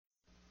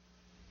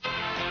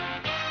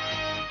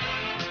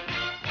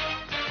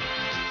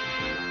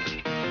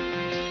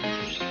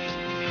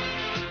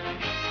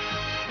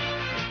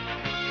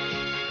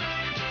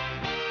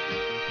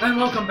And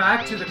welcome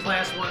back to the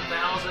Class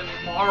 1000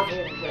 Marvel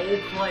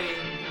role-playing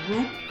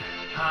group.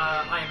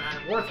 I am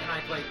Adam Worth, and I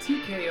play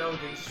TKO,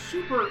 the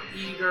super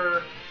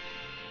eager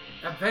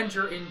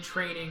Avenger in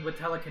training with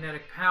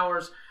telekinetic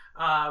powers.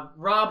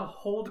 Rob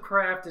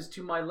Holdcraft is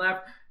to my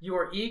left. You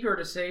are eager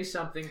to say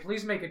something.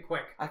 Please make it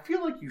quick. I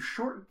feel like you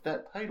shortened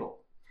that title.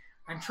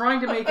 I'm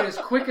trying to make it as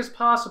quick as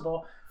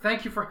possible.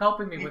 Thank you for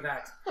helping me with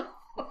that.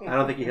 I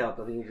don't think he helped.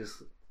 I think he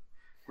just...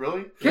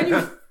 Really? Can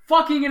you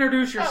fucking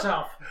introduce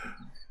yourself?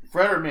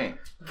 Fred or me?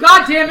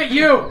 God damn it,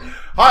 you!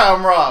 Hi,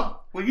 I'm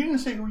Rob. Well, you didn't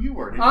say who you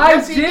were, did you? I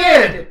Yes, you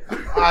did!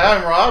 Hi,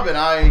 I'm Rob, and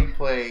I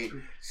play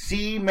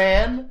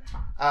Seaman.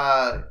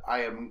 I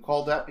am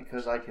called that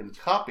because I can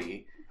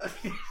copy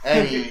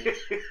any...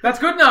 That's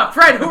good enough.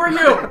 Fred, who are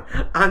you?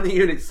 I'm the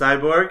unit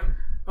cyborg.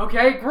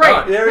 Okay, great.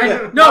 Oh, there we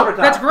go. No,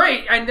 Overtime. that's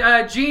great.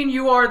 And Gene,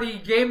 you are the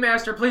game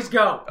master. Please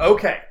go.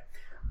 Okay.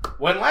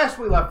 When last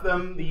we left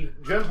them, the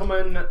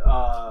gentleman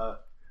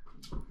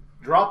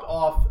dropped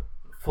off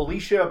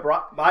Felicia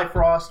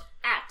Bifrost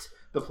at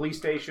the police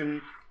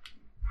station,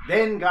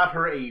 then got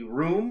her a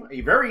room,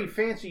 a very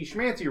fancy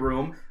schmancy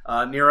room.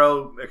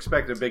 Nero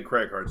expected a big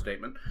credit card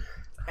statement,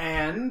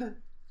 and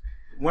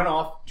went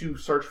off to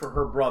search for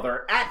her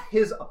brother at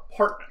his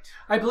apartment.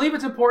 I believe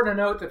it's important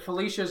to note that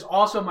Felicia is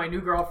also my new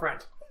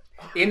girlfriend.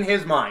 In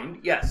his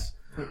mind, yes.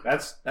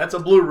 That's a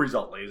blue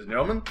result, ladies and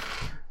gentlemen.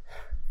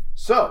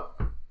 So,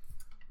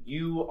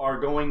 you are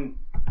going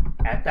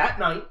at that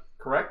night,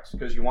 correct?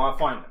 Because you want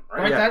to find them,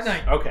 right? Right, Yes.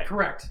 that night. Okay.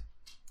 Correct.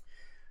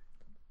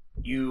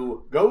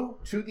 You go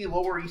to the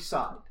Lower East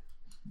Side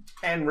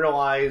and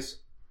realize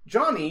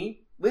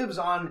Johnny lives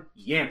on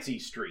Yancey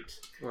Street.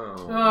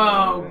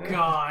 Oh,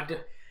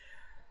 God.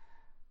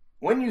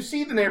 When you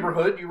see the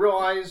neighborhood, you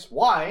realize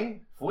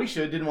why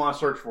Felicia didn't want to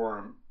search for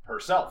him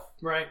herself.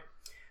 Right.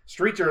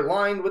 Streets are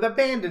lined with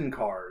abandoned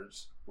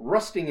cars,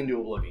 rusting into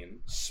oblivion.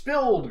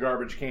 Spilled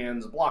garbage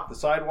cans block the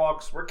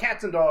sidewalks where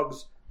cats and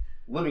dogs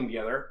living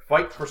together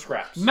fight for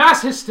scraps.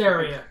 Mass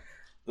hysteria.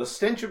 The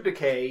stench of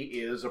decay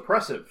is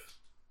oppressive.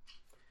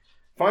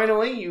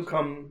 Finally,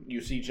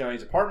 you see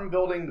Johnny's apartment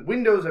building. The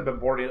windows have been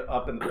boarded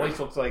up and the place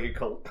looks like it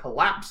could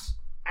collapse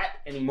at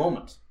any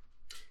moment.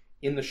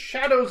 In the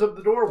shadows of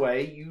the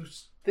doorway, you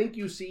think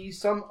you see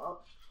some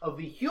of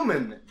the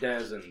human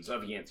denizens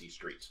of Yancey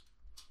Street.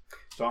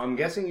 So I'm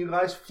guessing you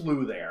guys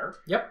flew there.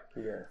 Yep.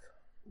 Yeah.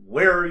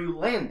 Where are you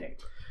landing?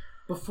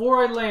 Before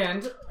I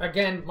land,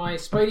 again, my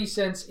Spidey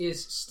sense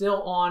is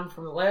still on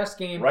from the last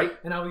game. Right.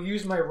 And I will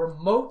use my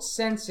remote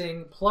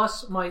sensing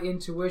plus my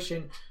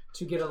intuition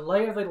to get a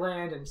lay of the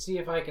land and see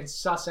if I can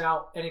suss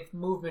out any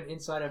movement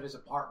inside of his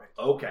apartment.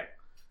 Okay.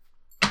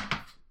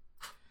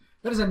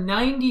 That is a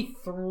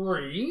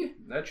 93.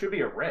 That should be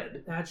a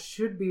red. That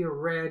should be a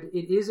red.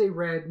 It is a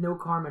red. No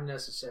karma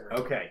necessary.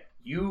 Okay.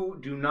 You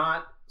do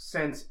not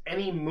sense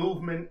any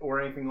movement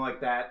or anything like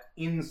that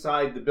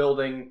inside the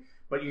building,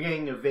 but you're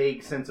getting a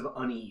vague sense of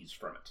unease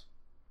from it.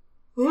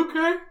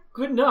 Okay.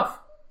 Good enough.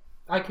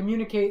 I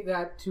communicate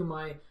that to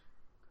my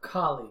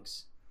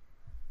colleagues.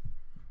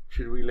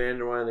 Should we land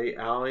in one of the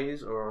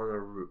alleys or on a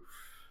roof?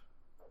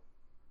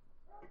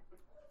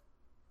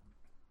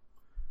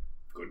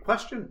 Good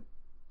question.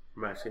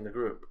 I'm asking the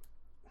group.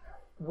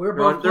 We're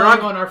They're on- both they're playing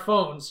on- on our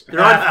phones. They're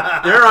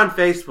on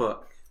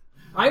Facebook.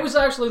 I was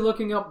actually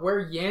looking up where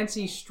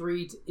Yancey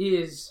Street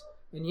is,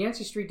 and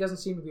Yancey Street doesn't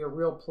seem to be a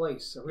real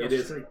place, a real It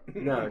is. street.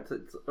 No, it's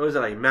what is it,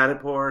 like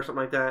Manipur or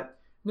something like that?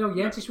 No,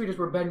 Yancey Street is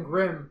where Ben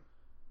Grimm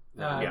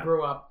Yeah.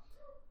 grew up,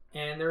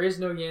 and there is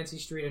no Yancey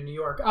Street in New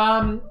York.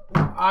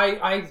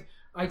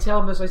 I tell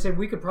him this. I said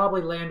we could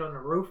probably land on the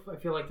roof. I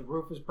feel like the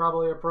roof is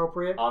probably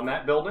appropriate. On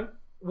that building?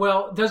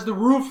 Well, does the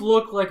roof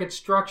look like it's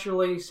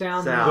structurally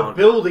sound? Sound. The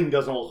building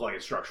doesn't look like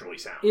it's structurally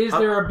sound. Is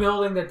there a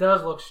building that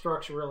does look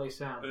structurally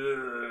sound?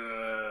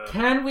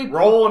 Can we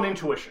Roll an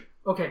intuition.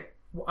 Okay,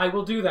 I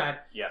will do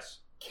that. Yes.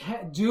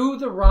 Do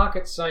the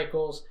rocket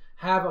cycles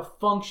have a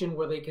function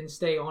where they can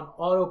stay on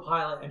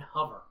autopilot and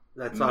hover?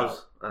 That's No.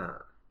 I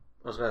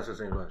was going to ask the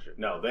same question.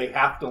 No, they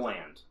have to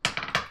land.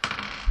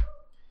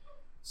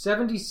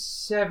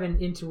 77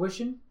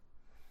 intuition.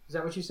 Is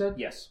that what you said?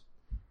 Yes.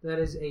 That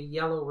is a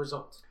yellow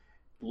result.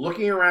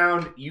 Looking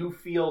around, you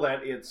feel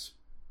that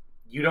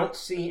you don't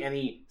see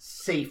any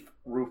safe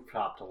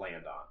rooftop to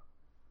land on.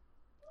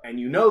 And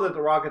you know that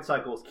the rocket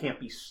cycles can't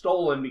be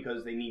stolen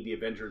because they need the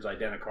Avengers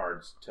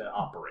Identicards to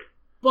operate.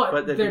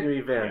 But they they're- can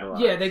be vandalized.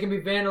 Yeah, they can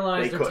be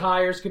vandalized. They Their could.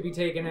 tires could be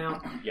taken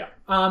out. Yeah.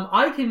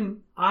 I'm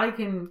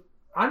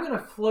going to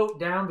float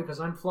down because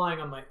I'm flying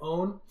on my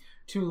own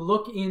to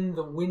look in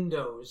the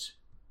windows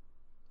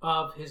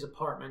of his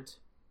apartment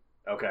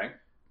Okay.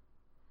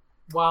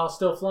 while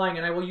still flying,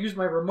 and I will use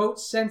my remote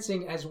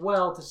sensing as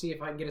well to see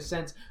if I can get a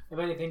sense of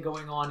anything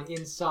going on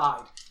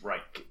inside.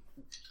 Right.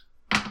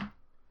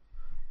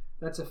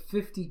 That's a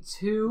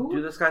 52.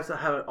 Do this guy still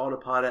have an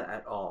autopilot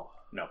at all?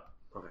 No.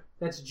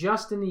 That's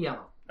just in the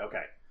yellow.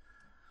 Okay.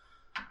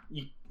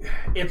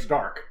 It's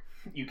dark.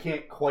 You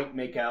can't quite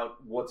make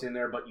out what's in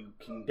there, but you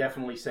can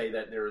definitely say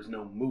that there is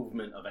no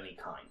movement of any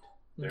kind.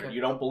 Okay.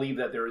 You don't believe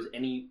that there is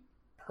any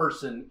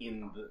person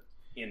in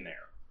there.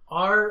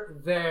 Are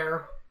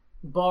there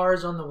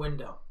bars on the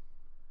window?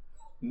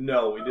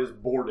 No, it is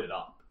boarded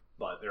up,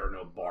 but there are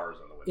no bars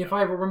on the window. If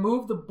I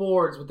remove the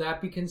boards, would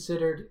that be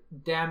considered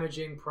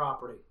damaging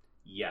property?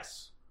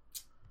 Yes.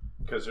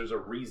 Because there's a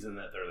reason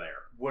that they're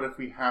there. What if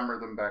we hammer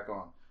them back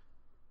on?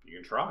 You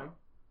can try.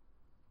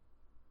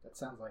 That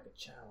sounds like a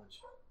challenge.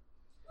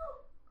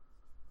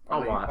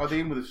 Are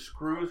they in with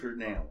screws or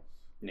nails?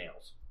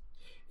 Nails.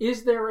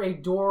 Is there a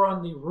door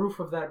on the roof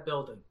of that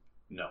building?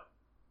 No.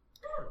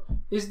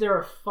 Is there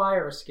a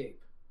fire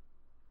escape?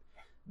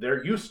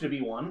 There used to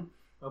be one.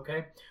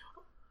 Okay.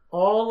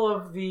 All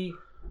of the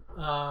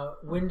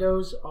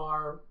windows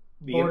are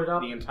boarded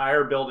up? The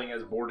entire building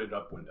has boarded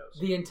up windows.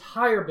 The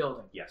entire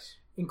building? Yes.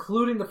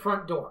 Including the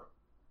front door?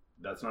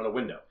 That's not a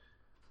window.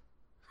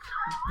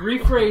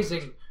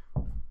 Rephrasing.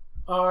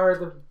 Are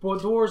the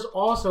doors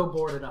also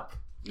boarded up?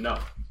 No.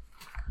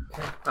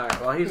 Okay.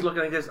 Alright, while he's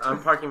looking at this,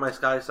 I'm parking my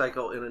Sky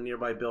Cycle in a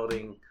nearby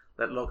building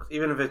that looks,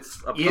 even if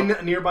it's in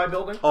a nearby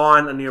building?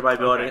 On a nearby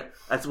building, Okay.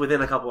 that's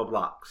within a couple of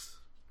blocks.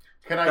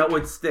 That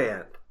would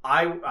stand.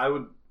 I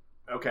would...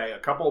 Okay, a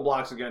couple of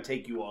blocks is going to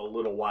take you a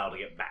little while to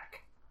get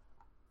back.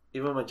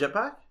 Even my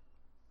jetpack?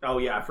 Oh,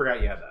 yeah, I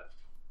forgot you had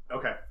that.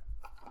 Okay.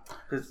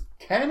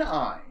 Can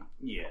I?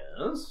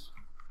 Yes.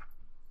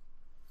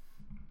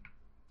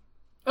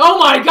 Oh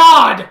my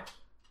god!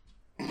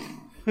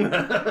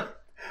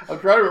 I'm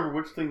trying to remember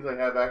which things I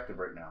have active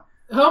right now.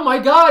 Oh my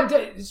god!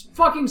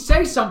 Fucking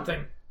say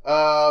something!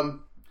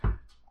 I'm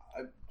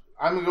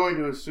going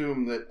to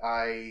assume that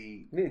I...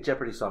 You need a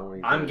Jeopardy song when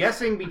you I'm do this.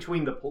 guessing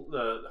between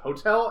the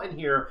hotel and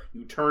here,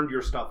 you turned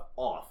your stuff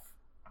off.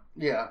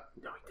 Yeah.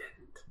 No,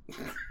 he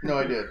didn't. No,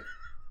 I did.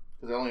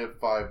 Because I only have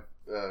 5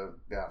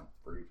 down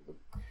for each of them.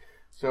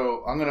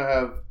 So I'm going to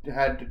have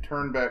had to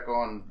turn back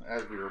on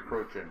as we were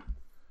approaching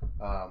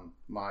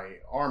my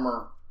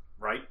armor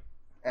Right?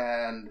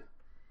 and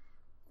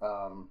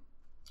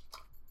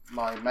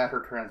my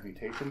matter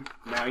transmutation.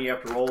 Now you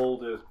have to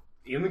roll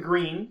in the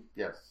green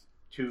Yes.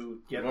 to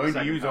get I'm the going to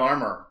second use power.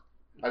 armor.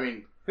 I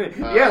mean...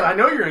 yeah, I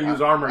know you're going to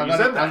use armor. I'm You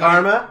gonna- said that.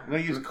 Karma? I'm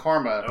going to use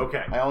karma.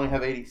 Okay. I only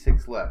have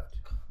 86 left.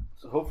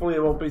 So hopefully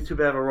it won't be too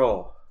bad of a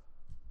roll.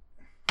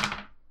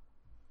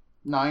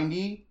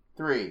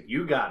 93.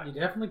 You got You it.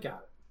 definitely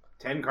got it.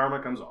 10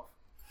 karma comes off.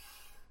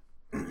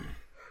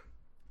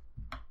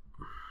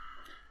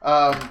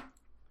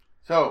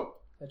 So,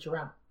 That's your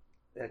round.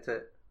 That's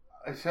it.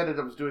 I said it,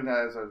 I was doing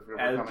that as I was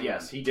coming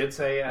Yes, in. he did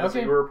say as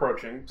Okay. you were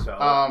approaching. So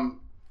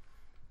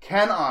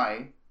Can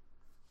I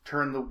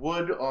turn the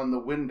wood on the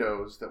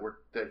windows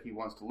that he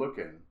wants to look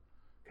in?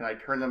 Can I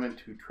turn them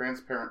into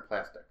transparent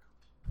plastic?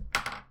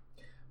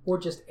 Or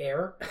just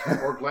air.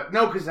 Or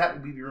no, because that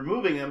would be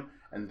removing them,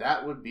 and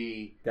that would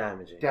be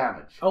Damaging.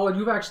 damage. Oh, and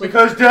you've actually...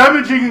 Because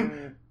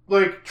damaging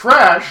like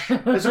trash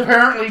is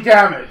apparently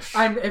damage.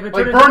 And if it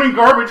Like turned burning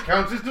garbage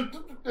counts as and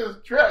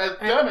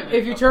damage.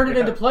 if you turn it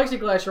into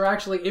plexiglass, you're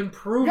actually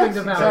improving Yes,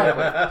 the value.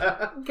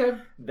 exactly. Okay.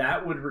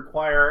 that would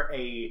require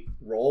a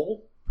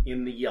roll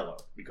in the yellow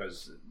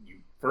because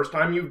first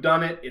time you've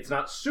done it, it's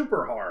not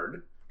super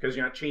hard because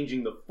you're not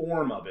changing the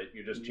form of it.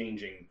 You're just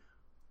changing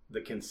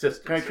the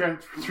consistency. Can I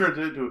transfer it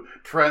into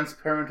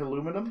transparent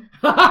aluminum?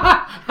 And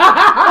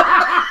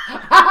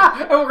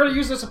we're going to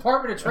use this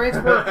apartment to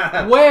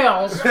transfer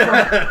whales from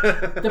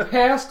the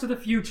past to the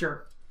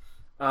future.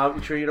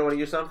 You sure you don't want to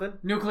use something?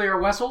 Nuclear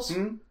vessels?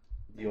 Do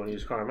you want to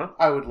use karma?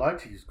 I would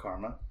like to use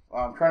karma.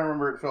 I'm trying to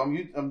remember. So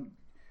I'm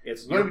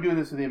It's going to be doing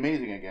this in the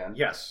Amazing again.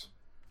 Yes.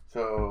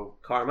 So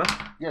Karma?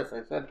 yes,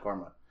 I said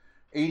karma.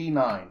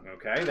 89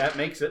 Okay, that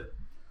makes it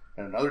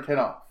and another 10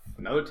 off.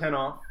 another 10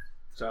 off.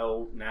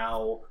 So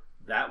now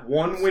that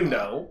one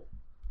window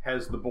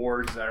has the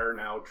boards that are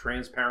now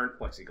transparent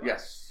plexiglass.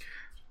 Yes,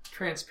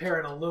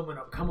 Transparent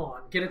aluminum. Come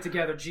on. Get it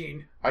together,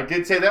 Gene. I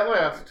did say that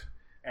last.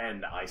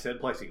 And I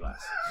said plexiglass.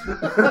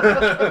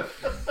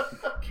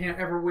 Can't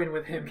ever win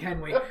with him,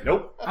 can we?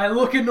 Nope. I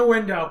look in the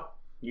window.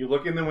 You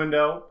look in the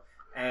window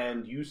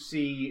and you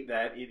see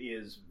that it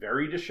is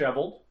very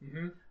disheveled,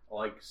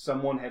 like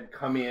someone had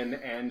come in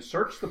and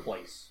searched the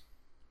place.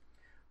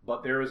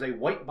 But there is a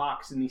white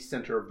box in the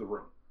center of the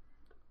room.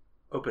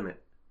 Open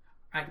it.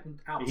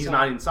 Outside. He's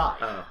not inside.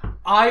 Oh.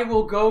 I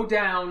will go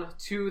down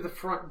to the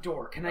front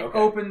door. Can I Okay.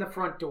 open the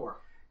front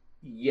door?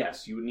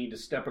 Yes, you would need to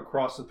step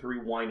across the 3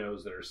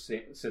 winos that are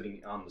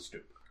sitting on the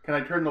stoop. Can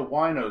I turn the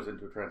winos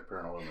into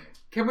transparent aluminum?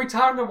 Can we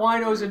turn the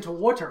winos into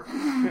water?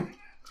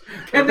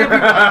 Can they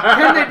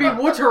be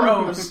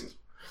wateros?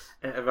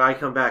 Have I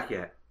come back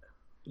yet?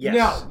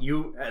 Yes. No.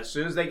 You, as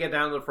soon as they get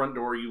down to the front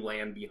door, you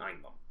land behind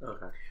them.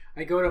 Okay.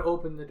 I go to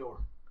open the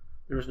door.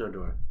 There is no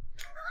door.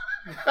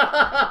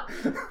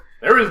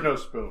 There is no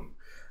spoon.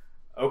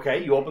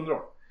 Okay, you open the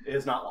door. It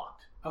is not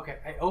locked. Okay,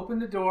 I open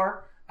the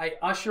door. I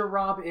usher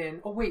Rob in.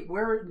 Oh wait,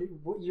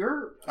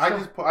 you're? I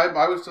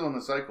was still in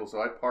the cycle,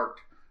 so I parked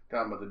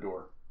down by the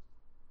door.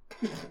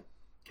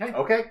 Okay.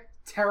 Okay.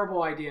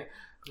 Terrible idea.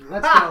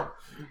 Let's go.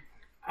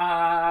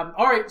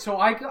 All right, so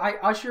I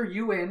usher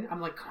you in.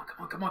 I'm like,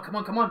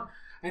 come on.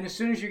 And as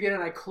soon as you get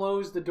in, I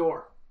close the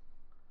door.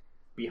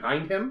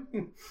 Behind him?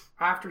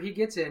 After he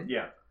gets in,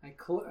 Yeah.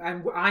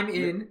 I'm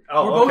in.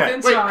 Oh, We're both okay. Wait,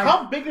 inside.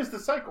 how big is the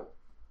cycle?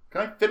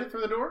 Can I fit it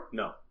through the door?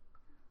 No.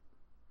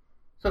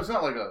 So it's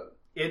not like a...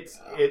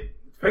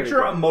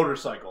 Picture a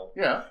motorcycle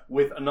Yeah,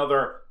 with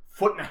another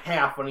 1.5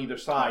 feet on either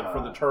side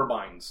for the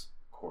turbines.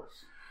 of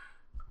course.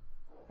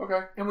 Okay.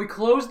 And we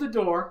close the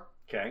door.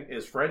 Okay,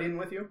 is Fred in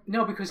with you?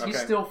 No, because he's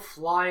Okay. still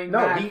flying No,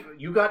 back.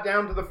 you got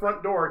down to the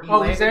front door.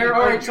 Oh, he's there?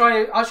 All right, behind so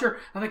I usher.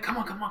 I'm like, come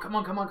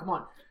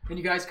on. And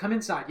you guys come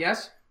inside,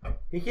 yes?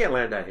 He can't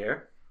land out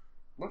here.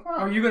 What's Are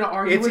wrong? you going to you.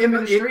 argue It's with in him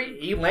in the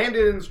street? He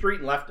landed in the street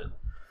and left it.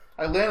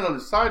 I landed on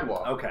the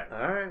sidewalk Okay.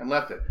 All right. and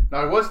left it. Now,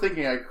 I was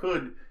thinking I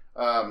could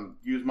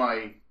use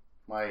my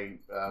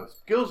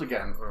skills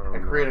again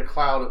and create a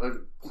cloud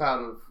of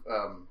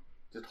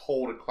just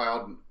hold a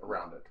cloud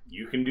around it.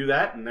 You can do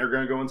that, and they're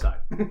going to go inside.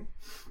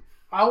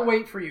 I'll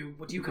wait for you.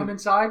 Do you come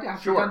inside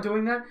after Sure. you're done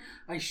doing that?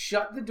 I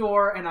shut the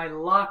door and I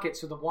lock it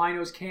so the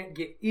winos can't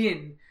get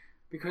in,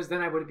 because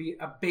then I would be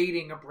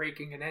abating a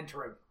breaking and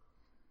entering.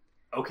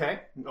 Okay.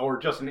 Or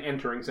just an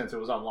entering since it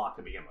was unlocked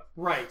to begin with.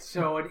 Right,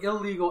 so an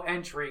illegal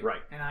entry.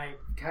 Right. And I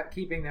kept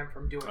keeping them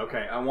from doing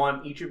Okay, I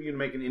want each of you to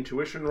make an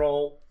intuition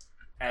roll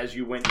as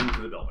you went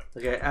into the building.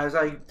 Okay, as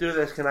I do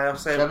this, can I also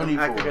say I'm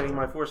 74. activating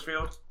my force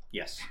field?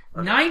 Yes.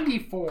 that.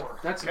 94.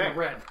 That's in Okay. the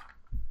red.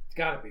 It's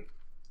got to be.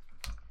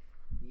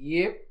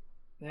 Yep,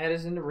 that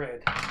is in the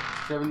red.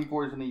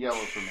 74 is in the yellow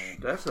for me.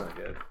 That's not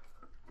good.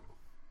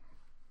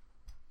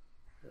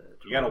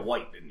 You got a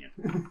white, didn't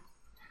you?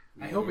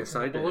 I hope it's Yes,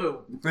 I in did.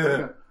 blue.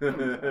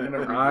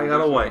 I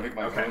got a white.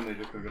 Okay.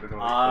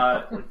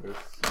 Okay.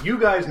 You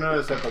guys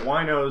notice that the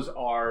winos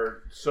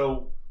are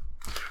so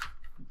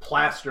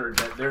plastered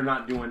that they're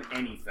not doing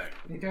anything.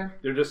 Okay.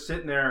 They're just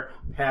sitting there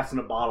passing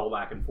a bottle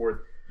back and forth.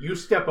 You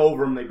step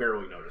over them, they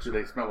barely notice. Do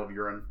they smell of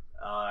urine?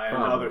 And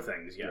Probably. other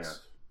things,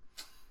 yes.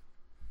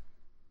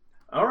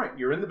 All right,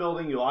 you're in the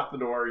building. You lock the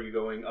door. Are you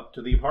going up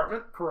to the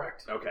apartment?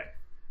 Correct. Okay,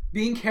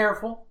 Being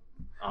careful.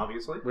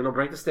 obviously. We don't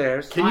break the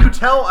stairs. Can you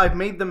tell I've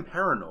made them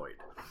paranoid?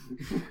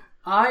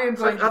 I am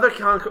It's going like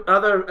to...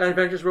 other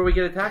adventures where we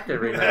get attacked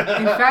every night.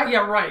 In fact,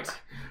 yeah, right.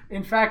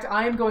 In fact,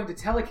 I am going to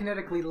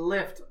telekinetically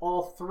lift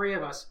all three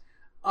of us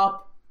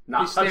up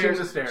Not the touching stairs,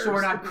 the stairs. so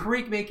we're not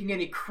making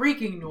any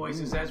creaking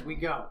noises as we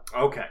go.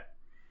 Okay.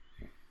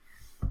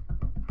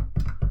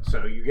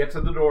 So you get to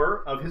the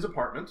door of his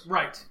apartment.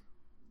 Right.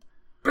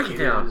 Break it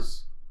It down.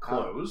 is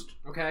closed.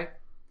 Okay.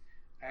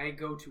 I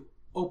go to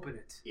open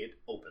it. It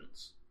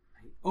opens.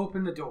 I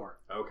open the door.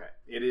 Okay.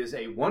 It is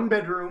a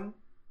one-bedroom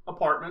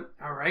apartment.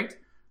 All right.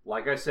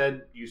 Like I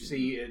said, you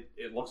see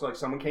it looks like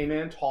someone came in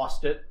and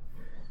tossed it.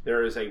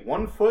 There is a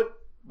 1 foot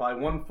by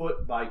 1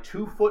 foot by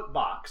 2 foot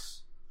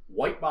box,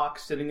 white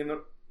box sitting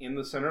in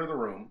the center of the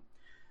room.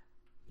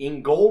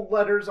 In gold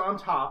letters on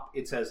top,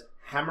 it says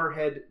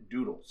Hammerhead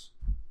Doodles.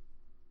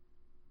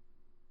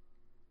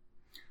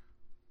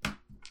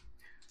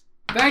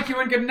 Thank you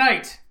and good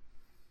night.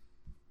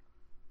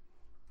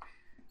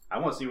 I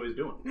want to see what he's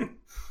doing.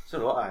 So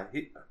do I.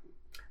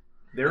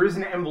 There is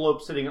an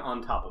envelope sitting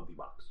on top of the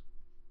box.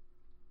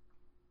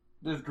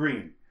 There's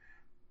green.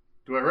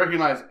 Do I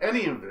recognize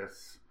any of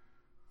this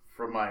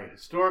from my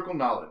historical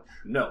knowledge?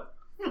 No.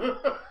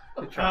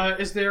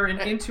 Is there an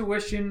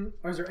intuition,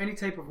 or is there any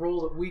type of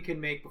roll that we can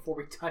make before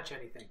we touch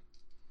anything?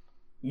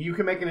 You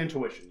can make an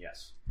intuition,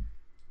 yes.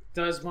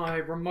 Does my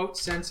remote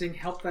sensing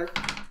help that?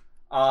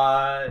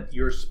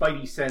 Your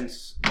spidey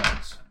sense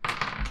does.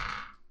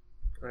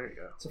 There you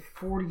go. It's a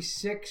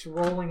 46.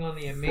 Rolling on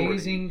the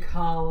amazing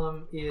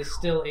column is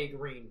still a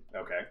green.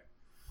 Okay.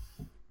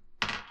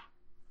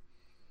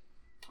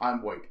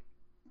 I'm white.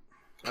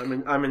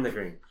 I'm in the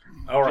green.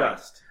 All right.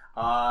 Just.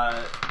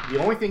 The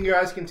only thing you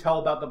guys can tell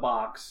about the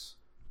box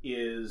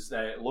is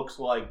that it looks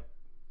like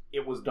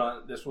it was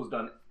done. This was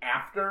done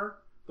after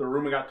the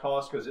room got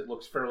tossed because it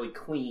looks fairly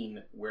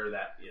clean where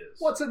that is.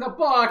 What's in the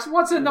box?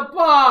 What's in the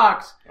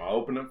box? I'll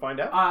open it and find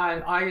out.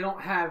 I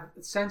don't have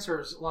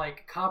sensors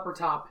like Copper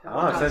Top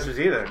does. Sensors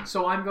either.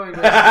 So I'm going to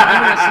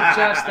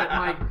suggest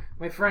that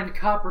my friend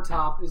Copper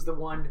Top is the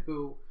one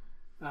who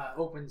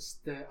opens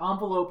the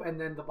envelope and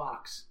then the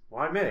box.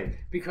 Why me?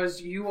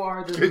 Because you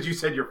are the Because you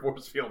said your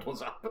force field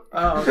was up.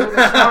 Oh, you're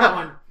the smart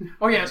one.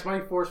 Oh yes,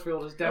 my force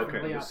field is definitely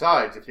Okay. up.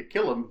 Besides, if you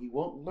kill him, he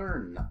won't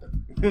learn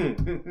nothing.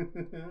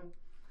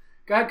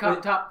 Go ahead,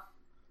 Copper Top.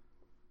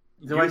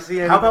 do I see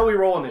any? How about we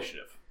roll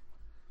initiative?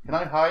 Can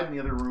I hide in the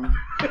other room?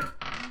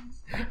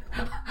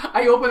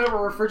 I open up a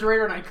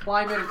refrigerator and I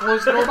climb in and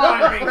close the door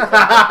behind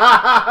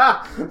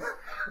me.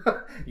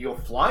 You go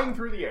flying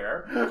through the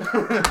air.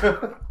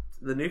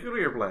 the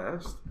nuclear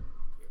blast?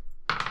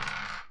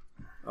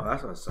 Oh,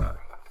 that's gonna suck.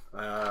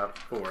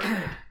 4.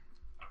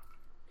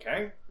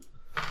 Okay.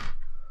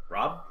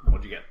 Rob,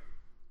 what'd you get?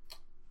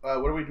 What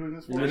are we doing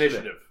this for?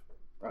 Initiative.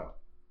 Oh.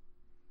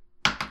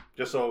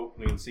 Just so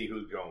we can see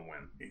who's going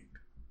when.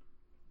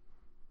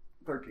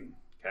 13.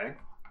 Okay.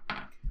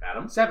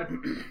 Adam?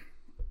 7.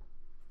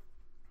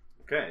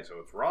 Okay, so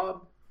it's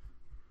Rob,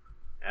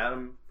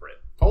 Adam, Fred.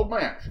 Hold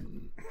my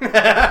action.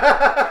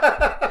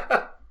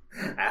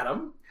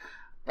 Adam?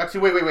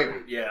 Actually, wait.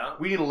 Yeah.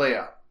 We need a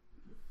layout.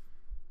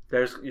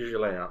 There's your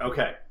layout.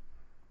 Okay.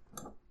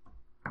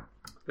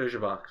 There's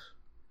your box.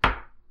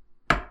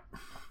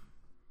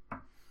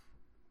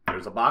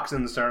 There's a box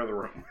in the center of the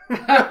room.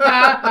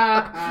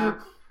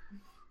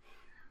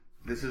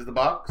 This is the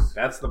box,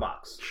 That's the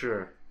box.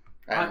 Sure.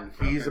 and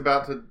he's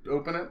about to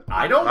open it.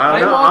 I don't I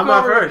don't know. walk I'm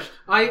not over- first.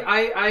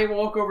 I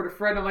walk over to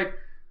Fred and I'm like,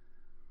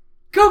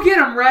 go get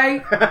him,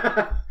 Ray.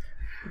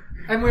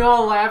 And we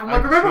all laugh. I'm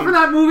like, remember from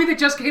that movie that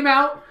just came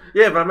out?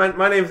 Yeah, but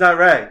my name's not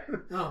Ray.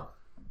 Oh.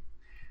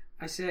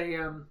 I say,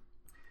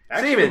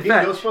 Actually, Seaman, did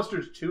fetch.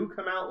 Ghostbusters 2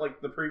 come out like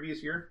the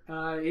previous year?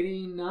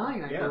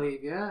 89, I Yeah.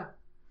 believe, yeah.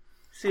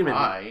 Seaman.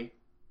 Hi.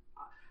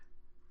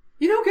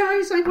 You know,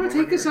 guys, I want to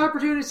take this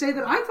opportunity to say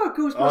that I thought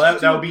Ghostbusters Oh, that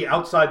 2 would be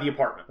outside the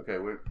apartment. Okay,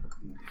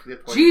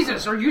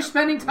 Jesus, are you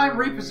spending time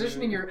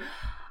repositioning your...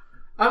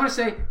 I'm going to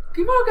say,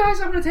 come on, guys,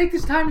 I'm going to take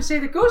this time to say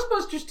that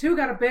Ghostbusters 2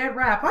 got a bad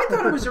rap. I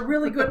thought it was a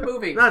really good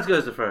movie. Not as good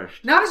as the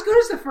first. Not as good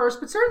as the first,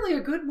 but certainly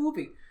a good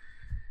movie.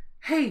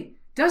 Hey,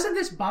 doesn't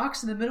this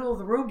box in the middle of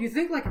the room, do you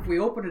think, like, if we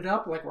open it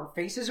up, like, our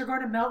faces are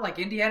going to melt like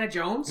Indiana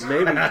Jones?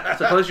 Maybe.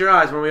 So close your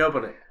eyes when we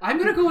open it. I'm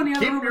going to go in the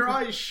other room. Keep your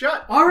eyes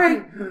shut. All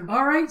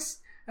right,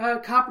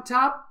 Copper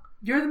Top,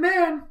 you're the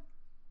man.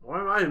 Why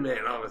am I a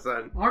man all of a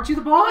sudden? Aren't you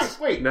the boss?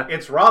 Wait, No.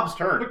 It's Rob's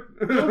turn.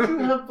 don't you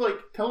have like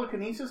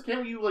telekinesis?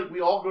 Can't you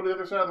we all go to the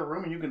other side of the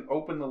room and you can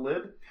open the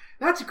lid?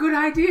 That's a good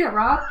idea,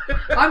 Rob.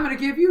 I'm going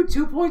to give you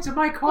 2 points of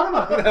my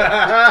karma.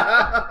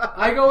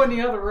 I go in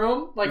the other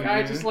room,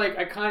 I just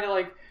I kind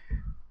of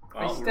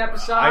I step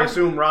aside. I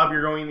assume, Rob,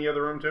 you're going in the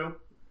other room too?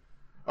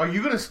 Are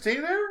you gonna stay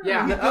there?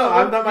 Yeah. Oh,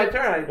 I'm not my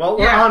turn. Well,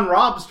 we're Yeah. on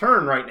Rob's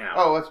turn right now.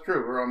 Oh, that's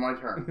true. We're on my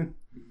turn.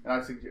 And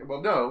I suggest,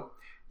 well, no.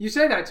 You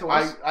say that to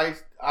us.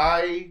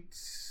 I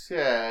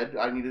said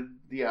I needed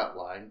the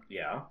outline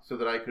Yeah. so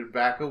that I could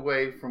back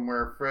away from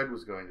where Fred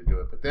was going to do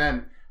it. But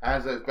then,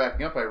 as I was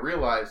backing up, I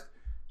realized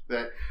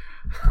that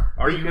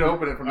Are you can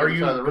open it from the Are other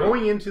you side of the room.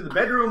 going into the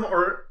bedroom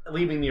or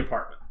leaving the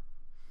apartment?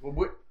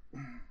 Well,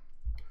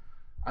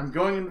 I'm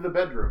going into the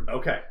bedroom.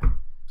 Okay.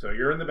 So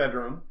you're in the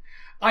bedroom.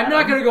 I'm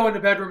not going to go in the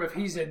bedroom if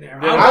he's in there.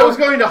 I was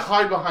going to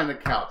hide behind the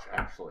couch,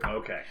 actually.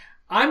 Okay.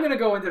 I'm going to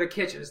go into the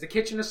kitchen. Is the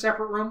kitchen a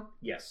separate room?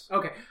 Yes.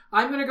 Okay.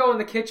 I'm going to go in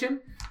the kitchen,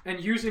 and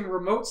using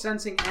remote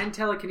sensing and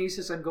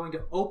telekinesis, I'm going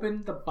to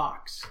open the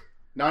box.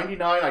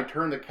 99, I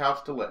turn the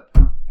couch to lit.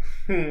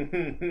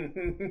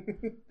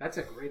 That's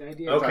a great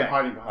idea. Okay. I'm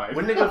hiding behind.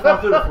 Wouldn't it go fall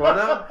through the floor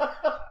though?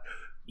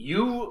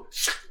 You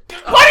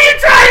What are you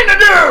trying to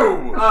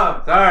do?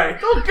 Oh, sorry.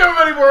 Don't give him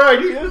any more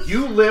ideas.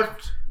 you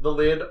lift the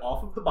lid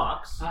off of the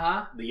box.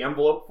 Uh-huh. The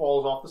envelope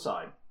falls off the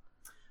side.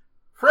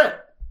 Fred,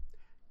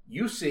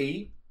 you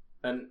see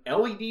an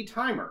LED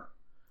timer.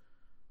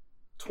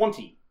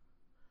 20.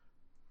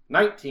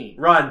 19.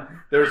 Run.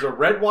 There's a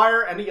red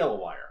wire and a yellow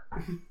wire.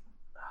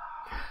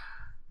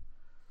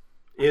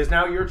 It is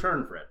now your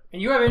turn, Fred.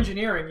 And you have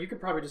engineering. You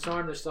could probably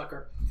disarm this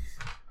sucker.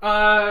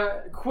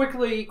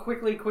 Quickly.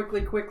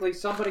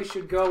 Somebody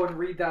should go and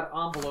read that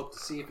envelope to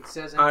see if it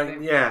says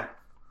anything. Yeah.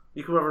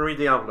 You come over and read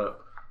the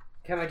envelope.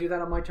 Can I do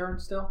that on my turn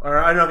still? Or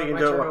I don't know if you My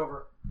can do turn it.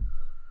 over.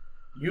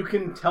 You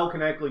can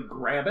telekinetically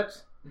grab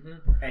it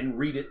Mm-hmm. and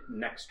read it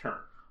next turn.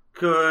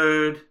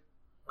 Good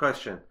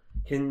question.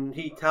 Can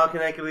he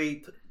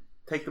telekinetically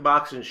take the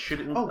box and shoot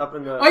it up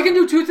in the... I can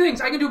do two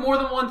things. I can do more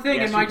than one thing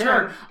Yes, in my you can.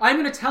 turn. I'm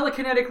going to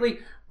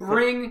telekinetically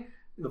bring...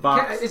 the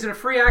box. Is it a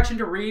free action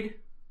to read?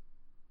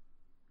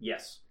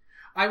 Yes.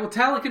 I will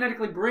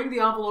telekinetically bring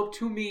the envelope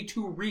to me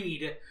to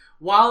read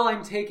while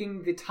I'm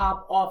taking the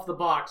top off the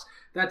box.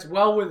 That's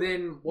well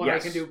within what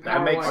Yes, I can do that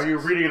power-wise. makes- Are you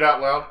reading it out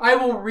loud? I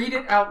will read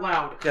it out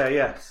loud. Yeah,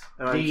 yes.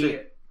 And I'm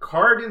The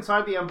card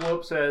inside the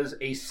envelope says,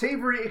 "A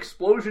savory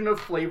explosion of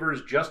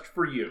flavors just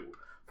for you.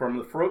 From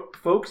the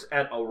folks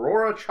at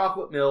Aurora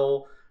Chocolate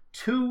Mill,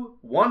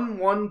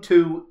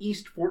 2112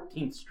 East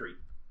 14th Street."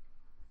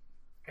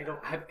 I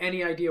don't have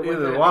any idea what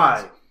Either that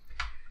why.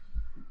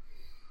 means.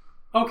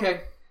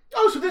 Okay.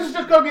 Oh, so this is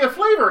just going to be a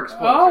flavor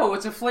explosion. Oh,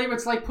 it's a flavor.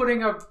 It's like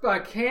putting a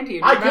candy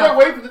in your I mouth. can't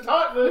wait for the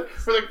time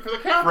for the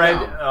countdown.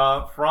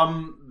 Fred,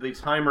 from the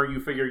timer, you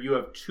figure you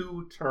have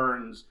 2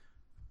 turns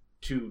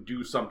to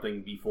do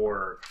something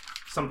before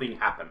something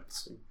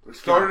happens. It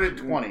started at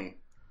 20,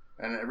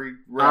 and every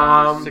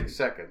round is 6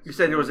 seconds. You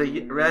said there was a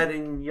red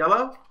and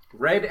yellow?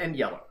 Red and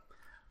yellow.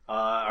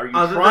 Are you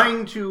Other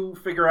trying to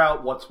figure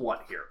out what's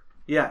what here?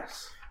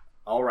 Yes.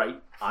 All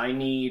right. I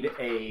need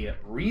a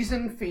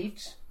reason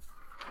feat.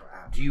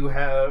 Do you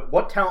have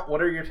what talent?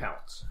 What are your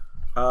talents?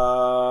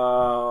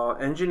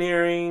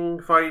 Engineering,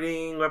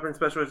 fighting, weapon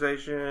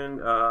specialization,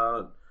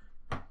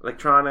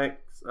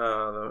 electronics.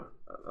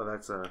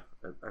 That's a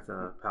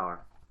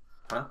power.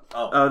 Huh?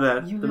 Oh, Oh,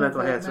 the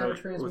mental enhancement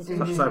with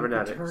transmutation.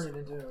 cybernetics. Turn it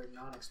into a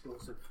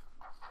non-explosive.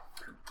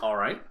 all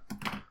right.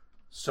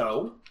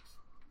 So,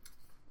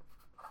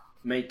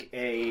 make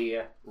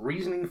a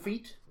reasoning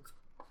feat.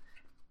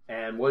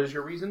 And what is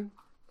your reason?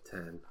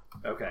 10.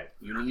 Okay,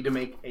 you need to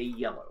make a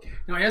yellow.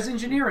 Now he has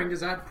engineering.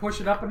 Does that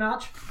push it up a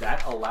notch?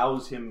 That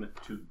allows him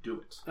to do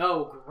it.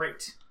 Oh,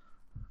 great.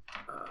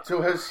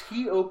 So has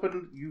he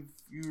opened?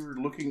 You're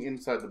looking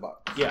inside the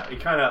box. Yeah, it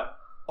kind of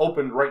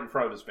opened right in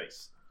front of his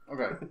face.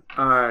 Okay.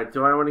 Alright,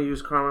 do I want to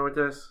use karma with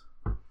this?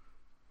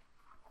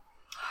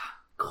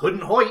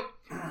 Couldn't hoit.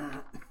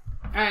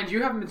 And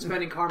you haven't been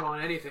spending karma on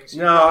anything. So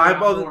you No, probably I got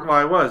both. more. Well,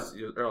 I was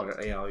earlier.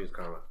 Yeah, I'll use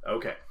karma.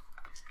 Okay.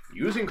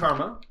 Using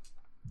karma,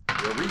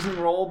 your reasoning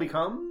roll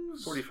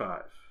becomes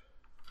 45.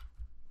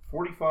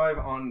 45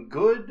 on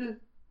good.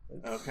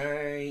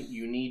 Okay,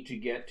 you need to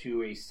get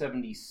to a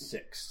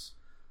 76.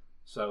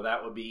 So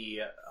that would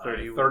be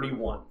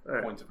 31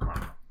 Right. points of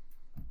karma.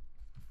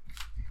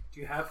 Do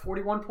you have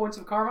 41 points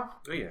of karma?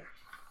 Oh, yeah.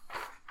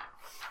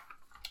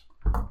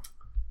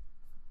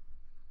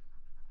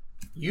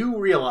 You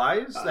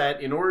realize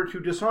that in order to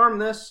disarm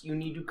this, you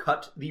need to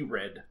cut the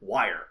red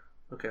wire.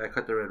 Okay, I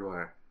cut the red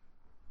wire.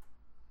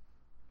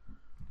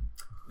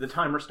 The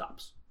timer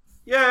stops.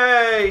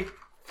 Yay!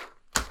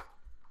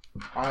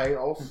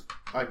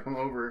 I come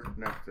over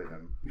next to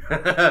him.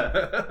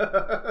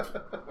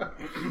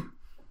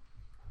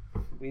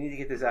 We need to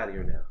get this out of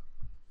here now.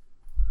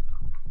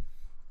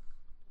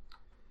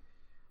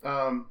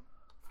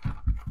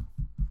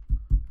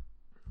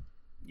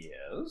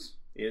 Yes.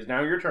 It is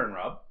now your turn,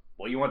 Rob.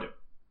 What do you want to do?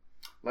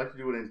 I'd like to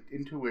do an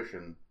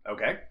intuition.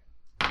 Okay.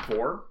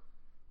 4.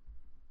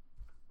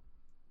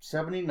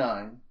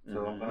 79, so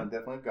Mhm. I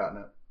definitely have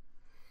gotten it.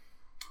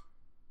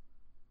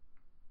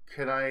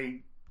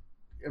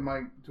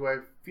 Do I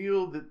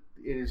feel that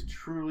it is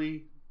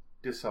truly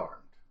disarmed?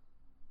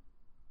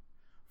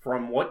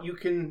 From what you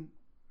can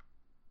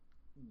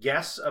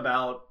guess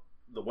about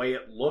the way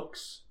it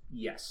looks,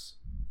 yes.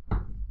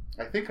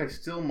 I think I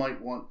still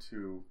might want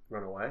to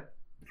Run away?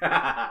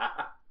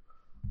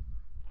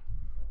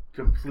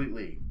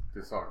 completely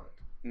disarm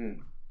it.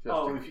 Mm.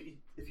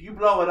 If you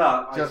blow it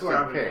up, I Just swear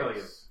I'm in going to kill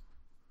you. case.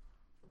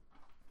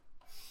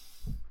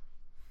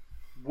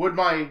 Would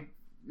my,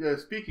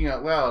 speaking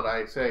out loud,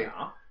 I say,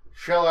 Yeah.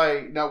 shall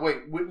I, now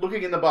wait,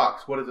 looking in the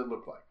box, what does it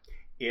look like?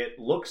 It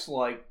looks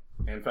like,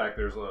 in fact,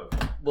 there's a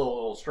little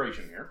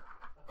illustration here.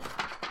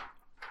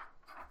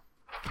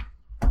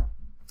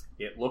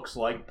 It looks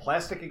like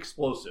plastic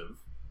explosive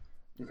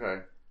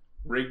Okay.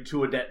 rigged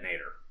to a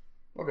detonator.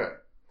 Okay.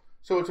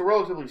 So it's a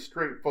relatively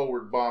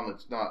straightforward bomb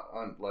that's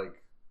not,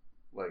 like,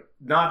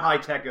 Not high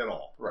tech at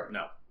all. Right.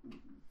 No.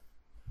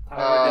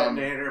 Power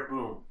detonator,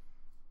 boom.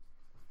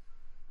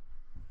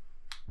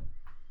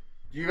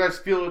 do you guys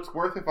feel it's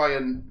worth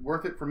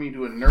it for me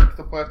to inert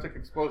the plastic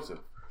explosive?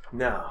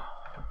 No.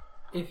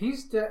 If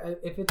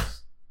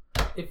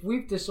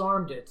we've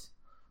disarmed it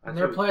and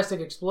they're That's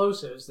plastic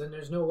explosives, then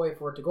there's no way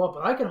for it to go up.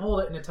 But I can hold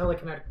it in a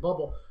telekinetic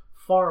bubble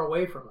far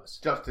away from us,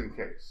 Just in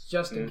case.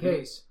 just in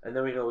case. And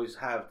then we can always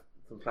have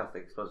some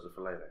plastic explosive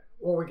for later.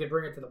 Or we could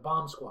bring it to the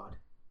bomb squad.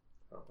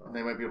 And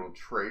they might be able to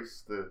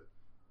trace the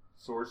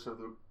source of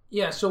the...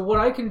 Yeah. So what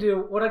I can do,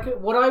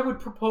 what I would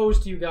propose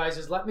to you guys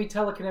is let me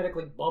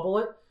telekinetically bubble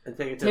it, And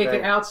take it to take the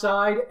it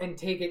outside, and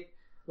take it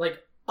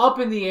like up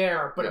in the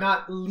air, but Yeah.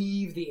 not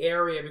leave the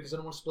area because I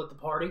don't want to split the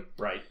party.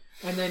 Right.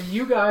 And then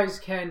you guys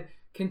can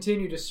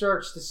continue to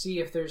search to see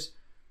if there's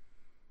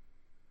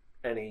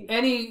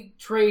any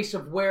trace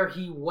of where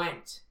he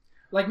went.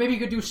 Like maybe you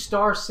could do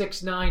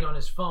 *69 on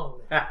his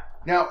phone.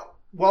 Now,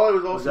 while I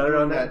was Was also that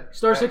doing on that...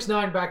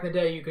 *69 back in the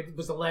day,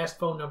 was the last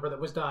phone number that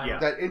was dialed. Yeah.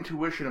 That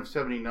intuition of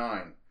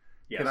 79,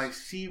 Yes. can I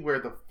see where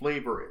the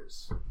flavor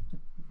is?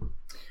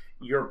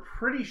 You're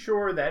pretty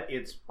sure that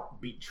it's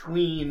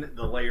between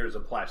the layers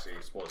of plastic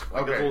explosive.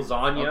 Like Okay. a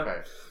lasagna.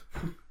 Okay.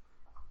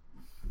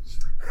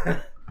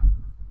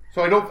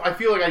 So I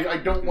feel like I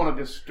don't want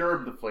to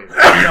disturb the flavor.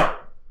 No.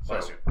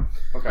 Bless So, you.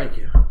 okay. Thank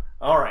you.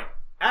 All right.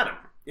 Adam,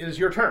 it is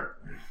your turn.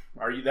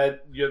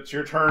 It's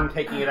your turn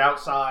taking it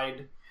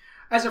outside.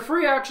 As a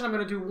free action, I'm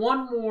going to do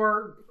one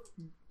more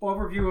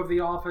overview of the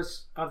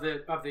office of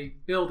the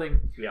building,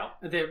 Yeah.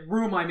 the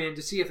room I'm in,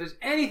 to see if there's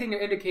anything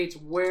that indicates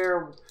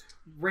where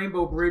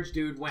Rainbow Bridge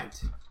dude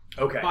went.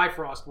 Okay.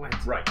 Bifrost went.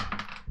 Right.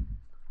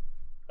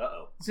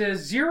 Uh-oh. It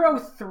says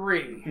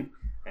 03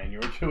 And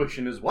your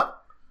intuition is what?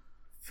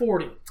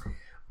 40.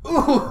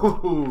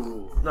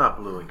 Ooh. Not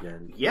blue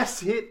again.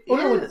 Yes, it Oh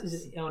no,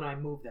 is. and I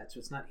moved that, so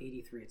it's not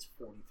 83, it's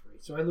 43.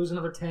 So I lose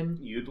another 10.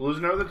 You'd lose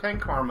another 10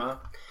 karma,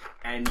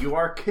 and you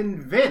are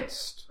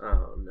convinced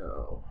Oh,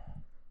 no.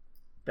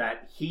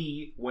 that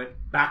he went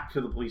back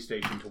to the police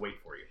station to wait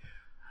for you.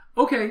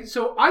 Okay,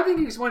 so I think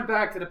he just went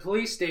back to the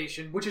police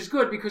station, which is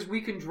good because we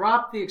can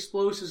drop the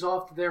explosives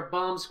off to their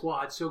bomb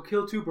squad, so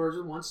kill two birds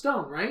with one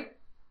stone, right?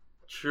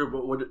 True,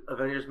 but would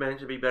Avengers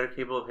Mansion be better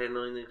capable of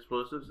handling the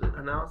explosives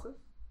analysis?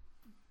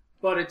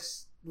 But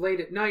it's late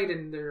at night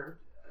and they're...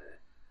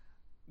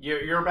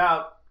 You're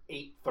about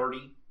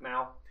 8:30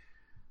 now.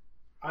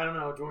 I don't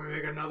know, do you want me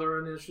to make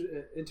another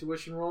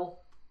intuition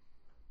roll?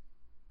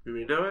 You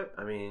mean do it?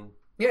 I mean...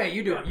 Yeah,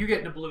 you do it. You get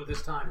in the blue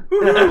this time.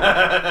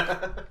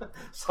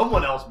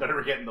 Someone else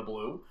better get in the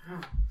blue.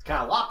 It's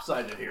kind of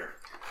lopsided here.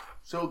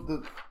 So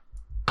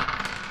the...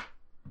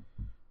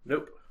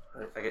 Nope.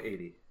 I get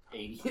 80.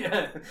 80.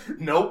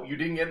 Nope, you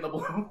didn't get in the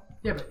blue.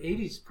 Yeah, but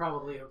 80's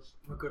probably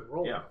a good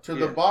roll. Yeah. So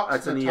Yeah, the box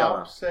that's at in the the top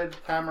yellow. said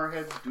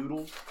Hammerhead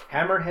Doodles.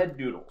 Hammerhead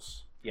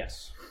Doodles.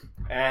 Yes.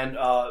 And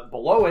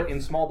below it,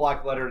 in small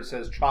black letters, it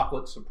says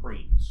Chocolate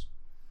Supremes.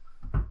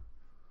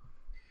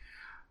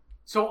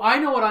 So I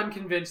know what I'm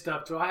convinced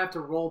of, so I have to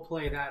role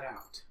play that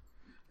out.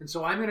 And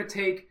so I'm going to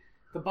take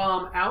the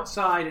bomb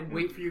outside and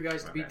wait for you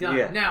guys to be done.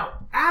 Yeah.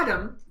 Now,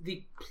 Adam,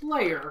 the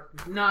player,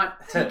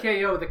 not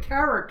TKO, the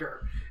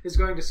character, is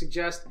going to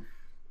suggest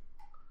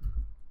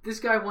this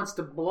guy wants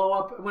to blow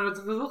up. Does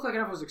it look like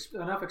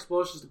enough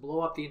explosions to blow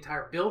up the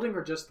entire building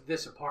or just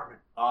this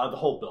apartment? The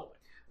whole building.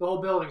 The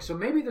whole building. So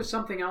maybe there's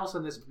something else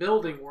in this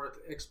building worth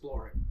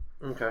exploring.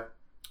 Okay.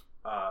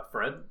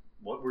 Fred,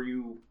 what were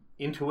you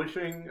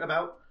intuiting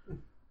about?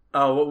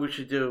 Oh, what we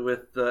should do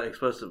with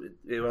explosive?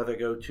 You either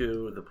go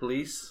to the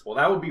police. Well,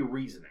 that would be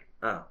reasoning.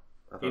 Oh, I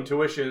thought-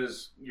 Intuition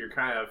is your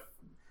kind of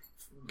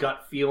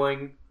gut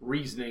feeling.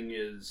 Reasoning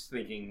is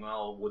thinking,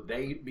 well, would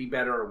they be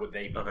better or would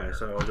they be Okay, better?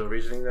 so I'll do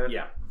reasoning then.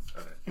 Yeah.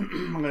 Okay.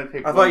 I'm going to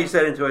take. I thought you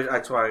said intuition.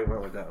 That's why I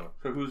went with that one.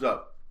 So who's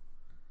up?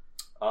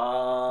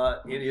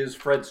 It is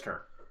Fred's turn.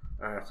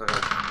 All right, so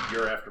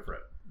You're after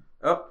Fred.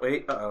 oh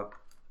wait, I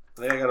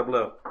think I got a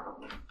blue.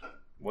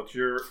 What's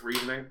your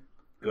reasoning?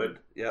 Good.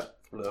 Yep,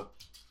 blue.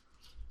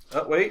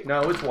 Oh wait,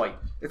 No, it's white.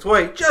 it's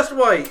white, just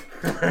white.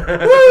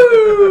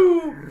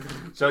 Woo!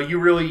 So you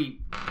really,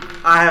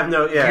 I have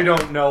no. Yeah. you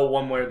don't know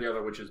one way or the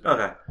other which is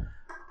better. Okay.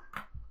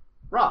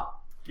 Rob,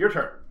 your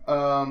turn.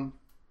 Can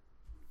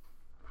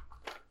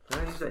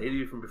I use that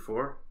idiot from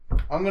before?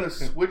 I'm going to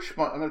switch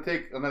my. I'm going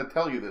to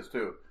tell you this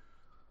too.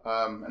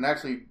 And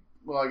actually,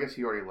 well, I guess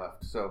he already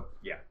left. So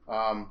Yeah.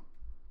 I'm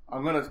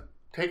going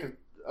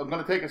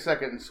to take a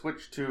second and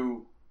switch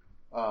to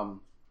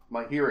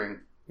my hearing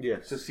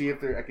Yes. to see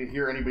if I could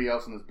hear anybody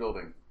else in this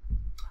building.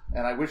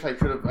 And I wish I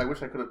could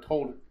have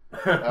told.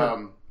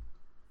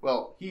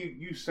 Well,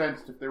 you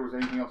sensed if there was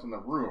anything else in the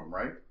room,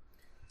 right?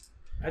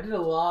 I did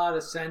a lot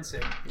of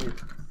sensing,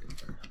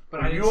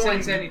 but I You didn't only-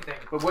 sense anything.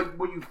 But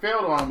what you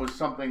failed on was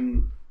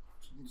something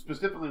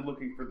specifically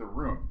looking for the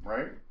room,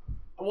 right?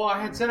 Well,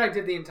 I had said I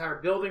did the entire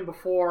building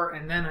before,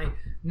 and then I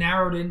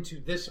narrowed into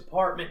this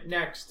apartment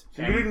next.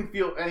 So you didn't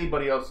feel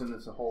anybody else in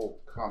this whole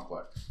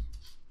complex.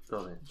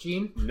 Building.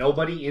 Gene?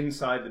 Nobody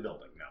inside the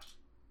building,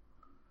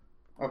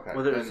 no. Okay.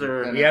 Well, is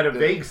there- He had a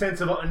vague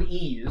sense of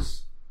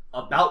unease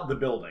about the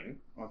building,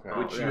 Okay.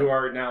 which yeah. you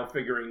are now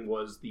figuring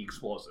was the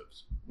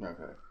explosives.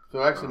 Okay.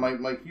 So actually,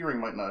 my hearing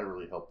might not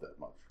really help that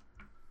much.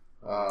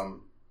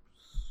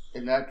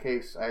 In that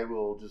case, I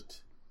will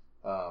just.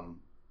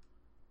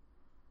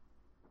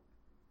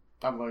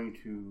 I'm going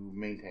to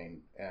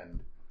maintain and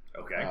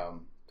Okay.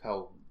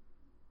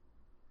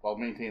 I'll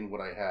maintain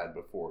what I had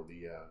before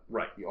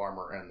Right. the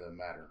armor and the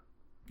matter.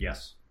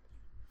 Yes.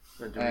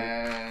 And do we-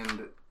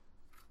 And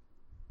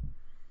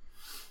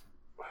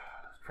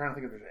I was trying to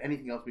think if there's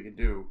anything else we could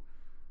do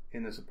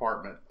in this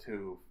apartment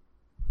to.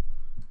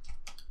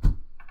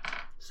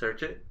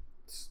 search it.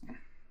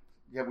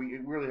 Yeah, we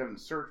really haven't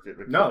searched it.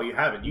 But No, you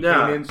haven't. You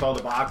No. came in, saw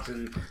the box,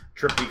 and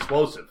tripped the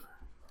explosive.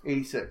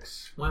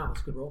 86. Wow,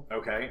 that's a good roll.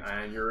 Okay,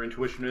 and your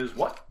intuition is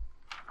what?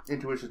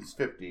 Intuition's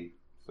 50.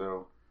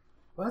 So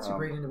Well, that's a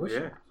great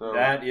intuition. Yeah. so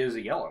That is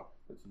a yellow.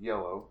 it's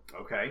yellow.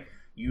 Okay.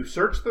 You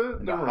search the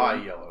And room. a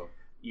high yellow.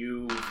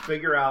 You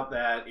figure out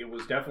that it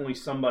was definitely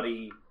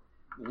somebody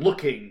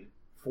looking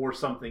for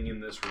something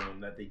in this room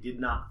that they did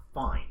not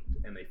find,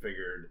 and they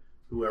figured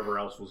whoever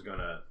else was going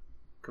to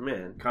Come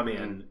in. come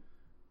in,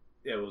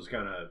 it was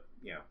going to,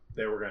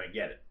 they were going to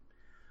get it.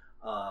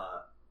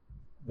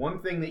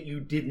 One thing that you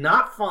did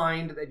not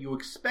find that you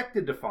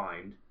expected to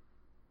find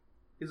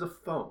is a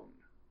phone.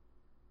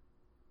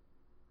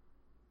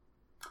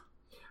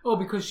 Oh,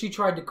 because she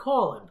tried to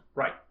call him.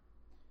 Right.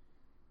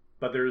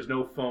 But there is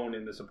no phone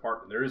in this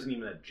apartment. There isn't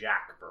even a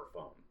jack for a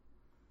phone.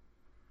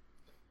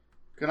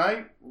 Can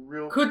I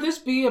Could this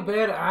be a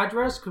bad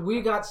address? Could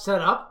we got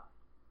set up?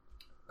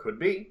 Could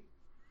be.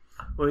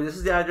 Well, this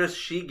is the address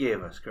she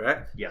gave us,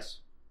 correct? Yes.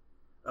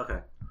 Okay.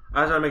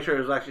 I just want to make sure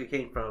it was actually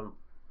came from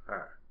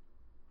her.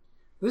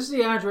 This is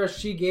the address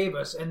she gave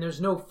us, and there's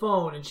no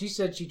phone, and she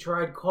said she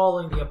tried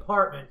calling the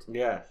apartment.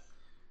 Yes.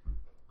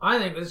 I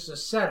think this is a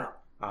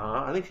setup.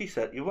 I think she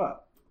set you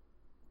up.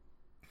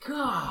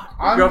 God.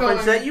 I'm Girlfriend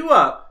going, set you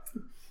up.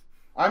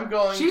 I'm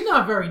going. She's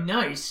not very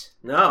nice.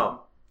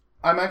 No.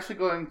 I'm actually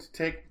going to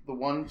take the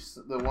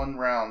one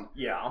round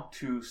Yeah.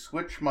 to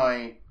switch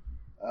my.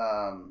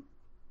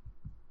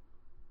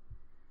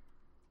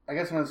 I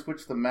guess I'm going to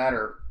switch the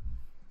matter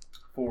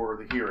for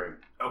the hearing,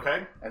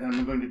 Okay. and then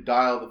I'm going to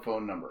dial the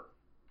phone number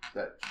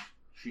that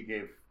she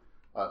gave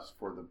us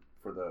for the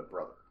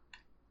brother.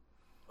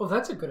 Oh,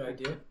 that's a good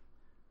idea.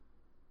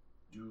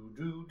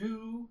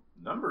 Do.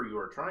 Number you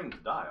are trying to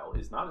dial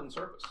is not in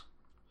service.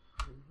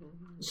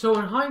 So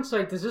in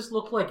hindsight, does this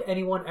look like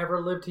anyone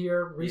ever lived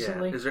here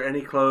recently? Yeah. Is there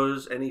any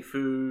clothes, any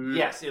food?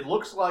 Yes, it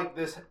looks like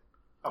this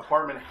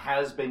apartment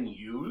has been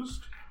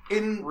used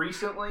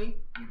recently.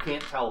 You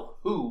can't tell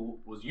who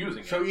was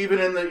using So it. even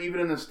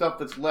in the stuff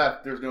that's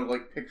left, there's no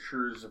like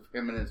pictures of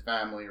him and his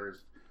family or his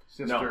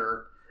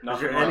sister.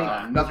 Nothing there like any-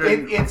 that.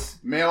 Nothing.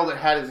 It's Mail that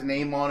had his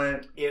name on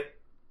it.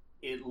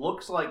 it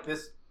looks like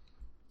this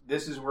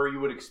this is where you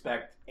would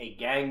expect a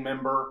gang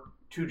member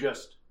to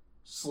just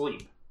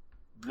sleep,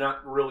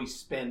 not really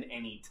spend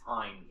any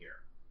time here.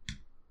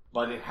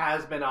 But it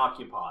has been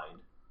occupied.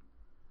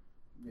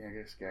 Yeah, I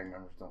guess gang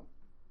members don't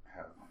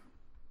have.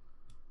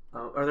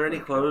 Are there any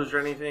clothes or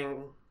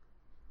anything?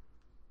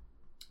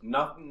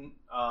 Nothing.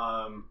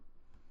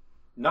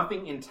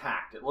 Nothing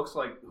intact. It looks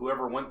like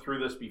whoever went through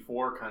this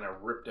before kind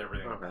of ripped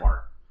everything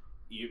apart.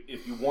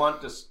 If you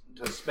want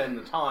to spend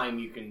the time,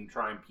 you can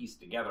try and piece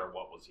together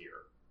what was here.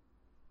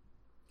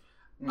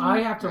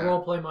 I have to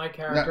roleplay my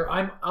character. No.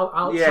 I'm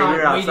outside. Yeah,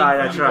 you're outside.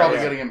 Waiting That's for You're you. probably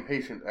yeah. getting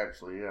impatient,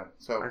 actually. Yeah.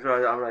 So That's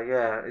why I'm like,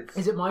 yeah. It's,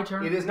 Is it my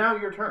turn? It is now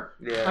your turn.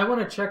 yeah. I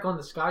want to check on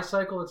the sky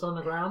cycle that's on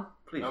the ground.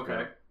 Please.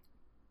 Okay.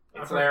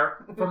 It's Okay.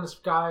 there. From the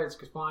sky, it's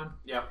fine.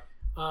 Yep.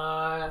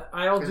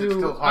 I'll Is it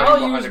still hiding I'll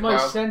behind use a my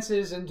cloud?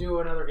 senses and do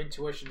another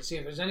intuition to see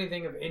if there's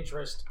anything of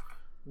interest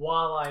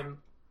while I'm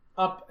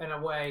up and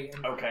away.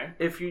 And, Okay.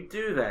 If you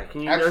do that,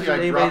 can you Actually, notice I if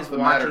anybody's dropped the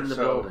watching ladder, the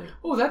so- building?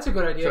 oh, that's a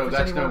good idea. So if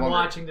there's that's no anyone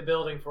longer- watching the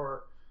building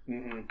for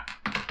Mm-hmm.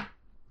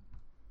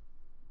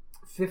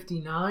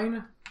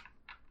 59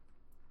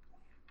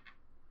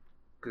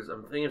 Because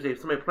I'm thinking if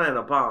somebody planted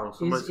a bomb, is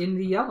someone's... in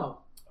the yellow.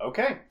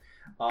 Okay.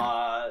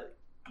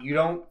 You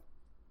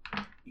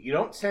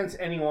don't sense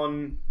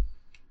anyone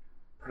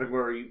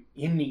particularly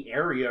in the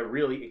area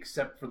really,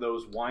 except for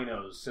those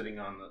winos sitting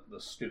on the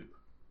stoop.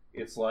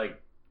 It's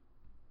like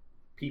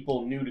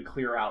people knew to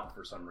clear out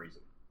for some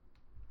reason.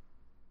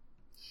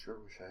 sure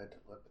wish I had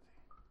telepathy.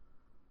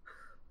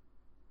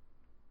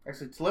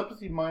 Actually,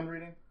 telepathy, mind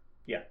reading,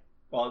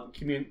 Well,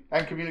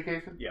 and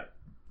communication. Yeah.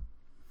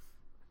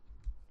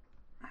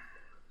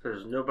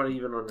 There's nobody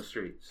even on the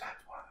streets. That's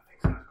one of the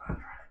things I was going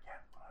to try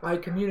to get.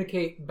 I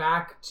communicate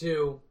back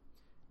to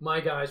my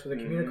guys with a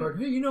communicator.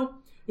 Hey,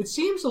 it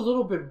seems a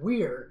little bit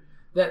weird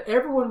that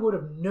everyone would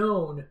have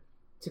known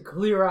to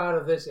clear out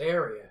of this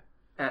area.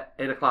 At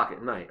 8 o'clock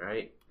at night,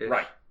 right?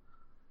 Right.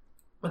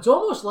 It's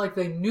almost like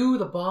they knew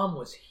the bomb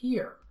was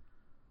here.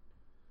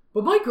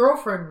 But my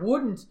girlfriend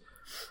wouldn't.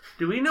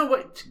 Do we know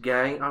what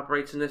gang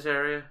operates in this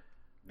area?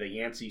 The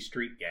Yancey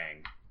Street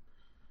Gang.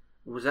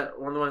 Was that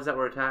one of the ones that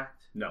were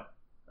attacked? No.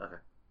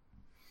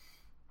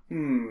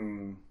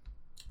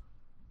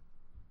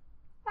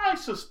 I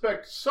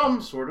suspect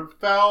some sort of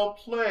foul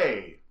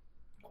play.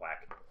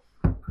 Quack.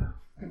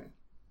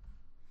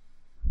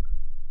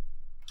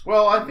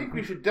 Well, I think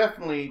we should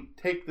definitely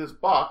take this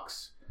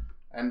box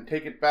and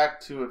take it back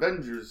to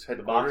Avengers The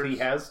headquarters. box he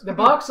has. The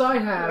box I I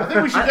have.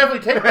 think we should definitely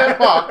take that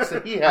box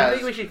that he I has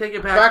think we should take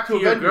it back back, to to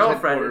your Avengers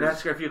girlfriend and headquarters.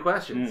 ask her a few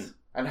questions.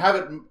 and have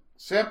it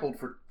sampled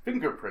for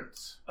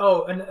fingerprints.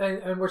 Oh,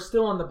 and we're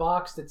still on the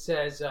box that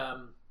says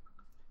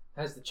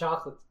has the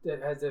chocolate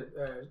that has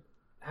the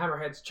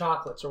Hammerhead's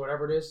chocolates or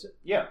whatever it is.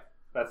 Yeah,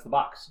 that's the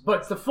box. But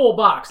it's the full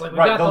box. Like we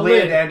Right, got the the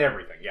lid lid. and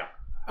everything. Yeah.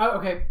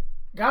 Okay,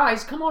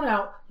 guys, come on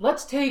out.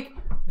 Let's take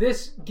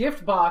this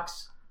gift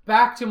box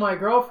back to my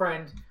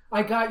girlfriend.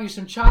 I got you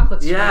some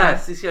chocolates.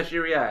 Yes, see how she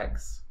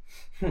reacts.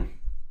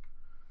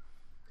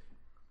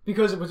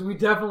 Because we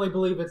definitely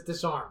believe it's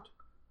disarmed.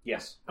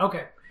 Yes.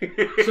 Okay.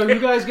 So you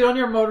guys get on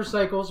your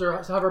motorcycles or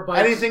hover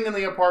bikes. Anything in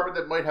the apartment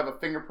that might have a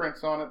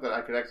fingerprints on it that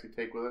I could actually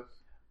take with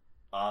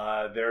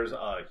us? There's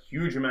a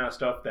huge amount of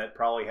stuff that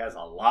probably has a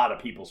lot of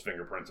people's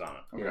fingerprints on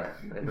it. Okay.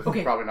 Yeah. This Okay.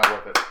 is probably not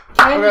worth it.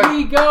 Can Okay.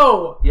 we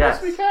go?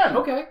 Yes. We can.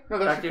 Okay. No,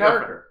 Back that's to your your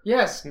character.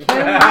 Yes. Can we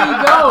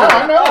I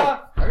go?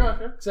 know. I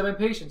got you. Because I'm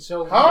impatient.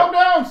 So Calm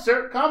down,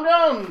 sir. Calm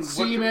down.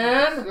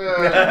 Seaman.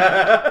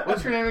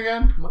 What's your name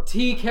again?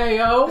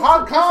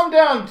 TKO. Calm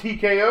down,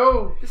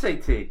 TKO. Just say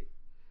T.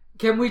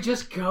 Can we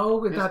just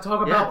go and not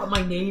talk about Yes. what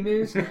my name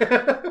is?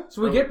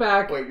 So we get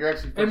back Wait, you're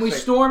actually. and we sick.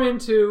 storm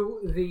into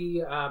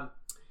the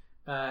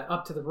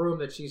up to the room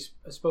that she's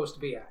supposed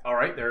to be at. All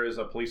right, there is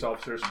a police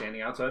officer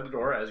standing outside the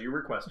door as you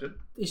requested.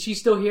 Is she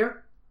still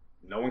here?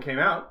 No one came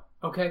out.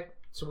 Okay.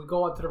 So we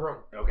go up to the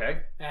room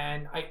Okay.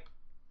 and I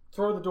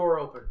throw the door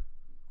open.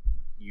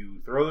 You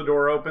throw the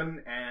door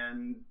open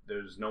and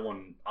there's no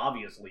one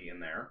obviously in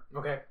there.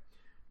 Okay.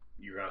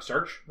 You're going to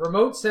search?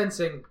 Remote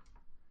sensing.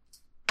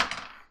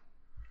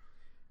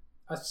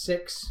 A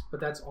 6, but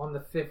that's on the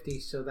 50,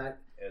 so that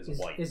As is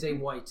white. is a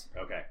white.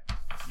 Okay.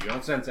 You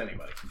don't sense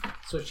anybody.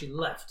 So she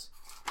left.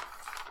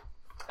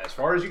 As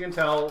far as you can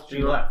tell, she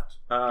You- left.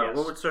 Yes.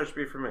 What would search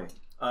be for me?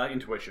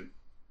 Intuition.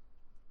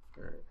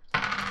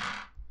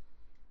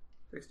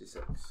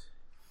 66.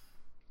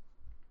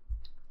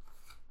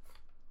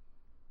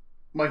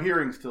 My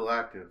hearing's still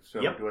active,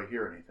 so Yep. do I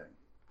hear anything?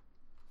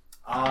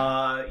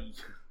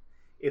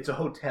 It's a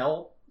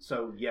hotel,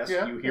 so yes,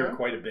 Yeah, you hear yeah.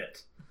 quite a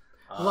bit.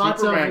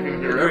 Lots Superman can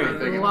hear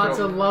everything in lots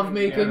the of love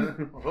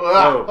making.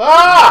 Oh.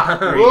 Ah!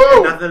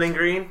 Whoa! Nothing in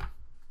green?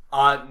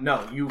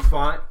 No, you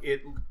find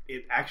it.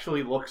 It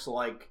actually looks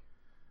like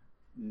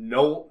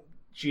no.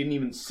 She didn't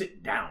even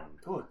sit down.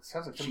 Oh, it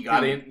sounds like She someone's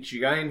got being- in. She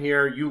got in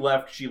here. You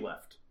left. She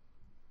left.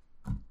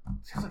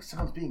 Sounds like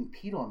someone's being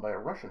peed on by a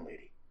Russian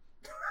lady.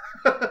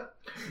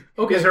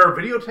 Okay. Is there a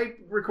videotape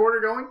recorder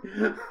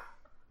going?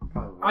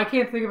 I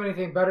can't think of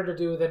anything better to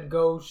do than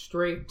go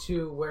straight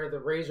to where the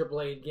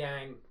Razorblade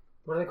gang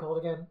What are they called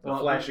again? The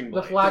flashing The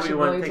blades. Do flashing we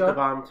want to blades take the up?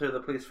 bomb to the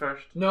police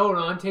first? No,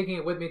 I'm taking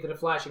it with me to the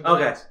flashing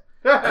Okay. blades.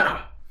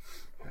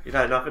 You've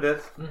had enough of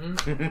this?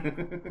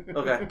 Mm-hmm.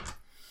 Okay.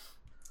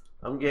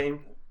 I'm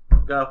game.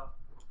 Go.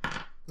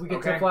 We get to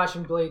Okay. the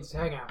flashing blades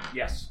hangout.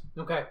 Yes.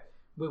 Okay.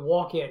 We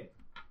walk in.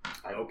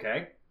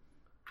 Okay.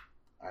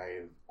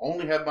 I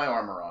only have my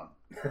armor on,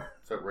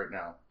 so right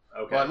now.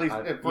 Okay. Well, at least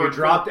You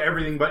dropped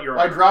everything but your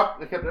I armor.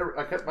 dropped.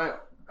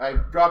 I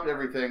dropped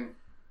everything,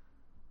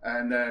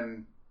 and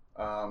then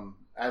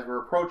as we're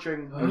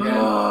approaching again,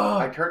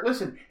 I turn.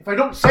 Listen, if I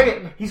don't say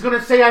it, he's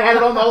gonna say I had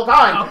it on the whole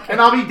time, Okay.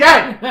 and I'll be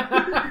dead.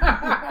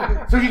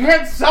 So you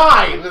can't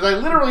sigh because I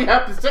literally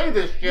have to say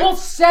this shit. Well,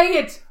 say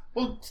it!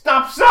 Well,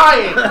 stop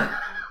sighing.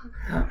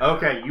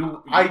 Okay,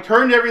 I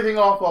turned everything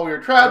off while we were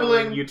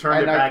traveling. You turned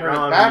it and I back turned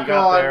on it back when you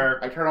got on. there.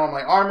 I turn on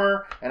my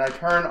armor, and I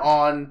turn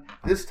on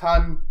this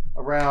time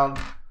around.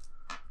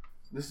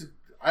 This is.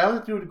 I only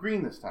have to do it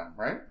green this time,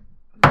 right?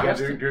 You had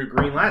to do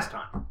green last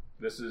time.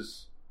 This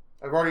is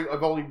I've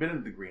only been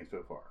in the green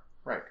so far.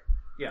 Right.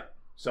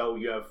 so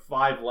you have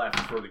 5 left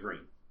for the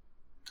green.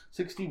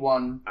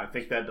 61, I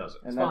think that does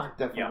it. and fine. that's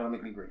definitely Yeah. gonna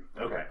make me green.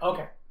 Okay.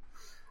 Okay.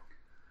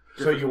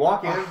 So you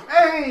walk in.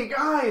 Hey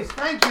guys,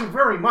 thank you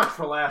very much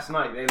for last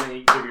night. And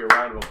they give you a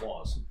round of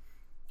applause.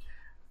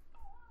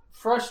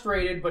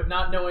 Frustrated, but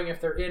not knowing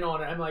if they're in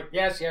on it. I'm like,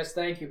 yes,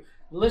 thank you.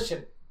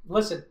 Listen.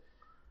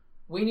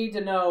 We need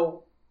to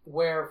know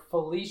where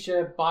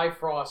Felicia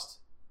Bifrost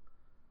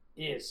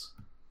is.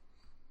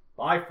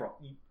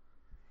 Bifrost.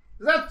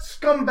 Is that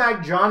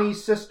scumbag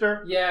Johnny's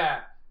sister?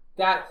 Yeah,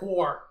 that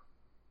whore.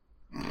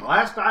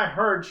 Last I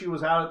heard, she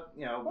was out,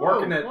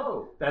 working at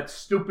Whoa. that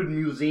stupid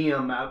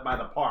museum out by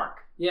the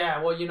park.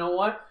 Yeah, well, you know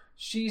what?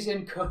 She's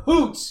in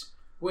cahoots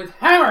with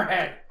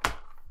Hammerhead.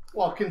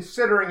 Well,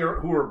 considering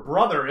who her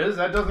brother is,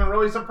 that doesn't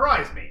really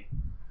surprise me.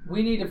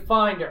 We need to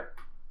find her.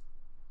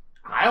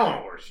 I don't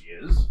know where she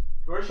is.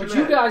 Where's she But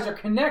you guys are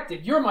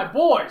connected. You're my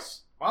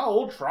boys. Well,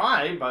 we'll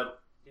try,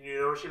 but Do you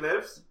know where she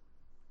lives?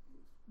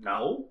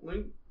 no.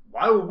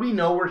 Why would we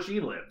know where she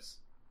lives?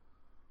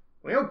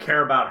 We don't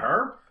care about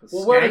her.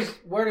 Well, Skank.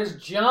 where does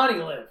Johnny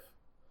live?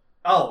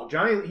 Oh,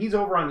 Johnny, he's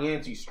over on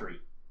Yancey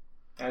Street.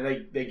 And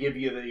they give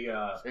you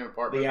Same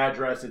apartment. the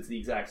address. It's the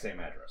exact same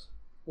address.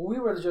 Well, we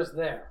were just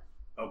there.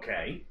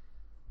 Okay.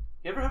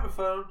 You ever have a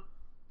phone?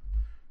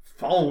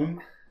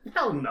 Phone?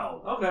 Hell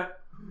no. Okay.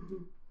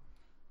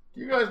 Do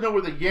you guys know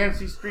where the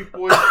Yancey Street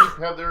Boys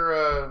have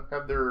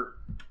their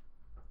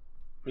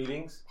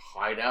Meetings?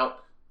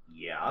 hideout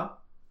Yeah.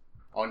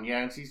 on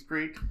Yancey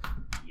Street?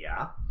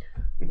 Yeah.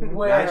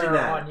 Where Imagine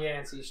that. on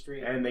Yancey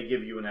Street? And they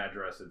give you an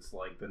address. It's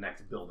like the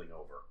next building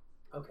over.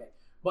 Okay,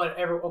 but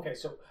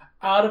so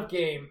out of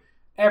game,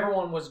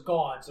 everyone was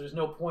gone, so there's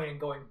no point in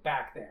going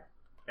back there.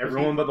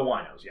 Everyone but the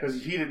winos, Because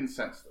yes. he didn't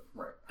sense them.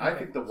 Right. I Okay.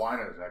 think the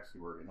winos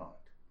actually were in on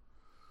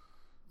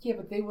it. Yeah,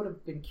 but they would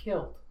have been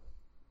killed.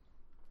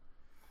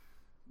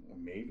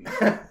 Maybe.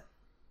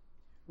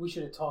 We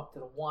should have talked to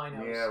the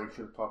winos. Yeah, we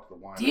should have talked to the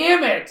winos.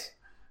 Damn it!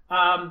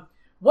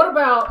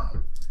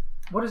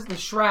 What is the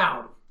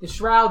Shroud? The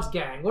Shroud's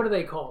gang. What are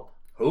they called?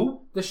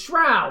 Who? The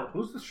Shroud.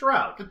 Who's the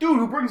Shroud? The dude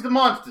who brings the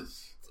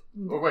monsters.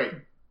 Oh wait,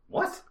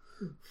 What?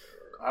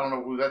 I don't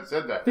know who that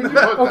said that. Didn't Who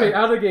you, was okay, that?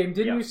 out of the game.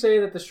 Didn't Yeah. you say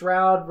that the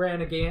Shroud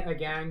ran a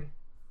gang?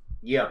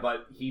 Yeah,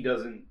 but he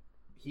doesn't.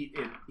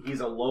 He's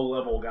a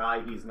low-level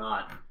guy. He's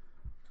not.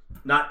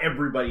 Not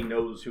everybody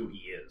knows who he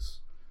is.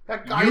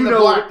 That guy in the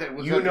black that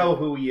was You know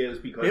who he is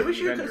because Maybe we the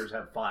should Avengers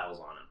have files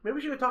on him. Maybe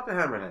we should have talked to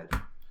Hammerhead.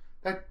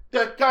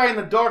 that guy in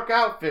the dark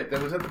outfit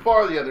that was at the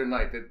bar the other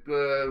night.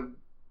 That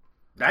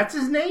That's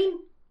his name?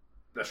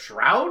 The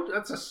Shroud?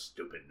 That's a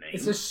stupid name.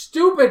 It's a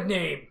stupid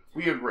name.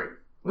 we agree.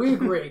 We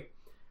agree.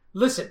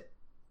 Listen,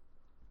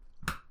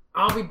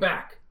 I'll be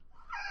back.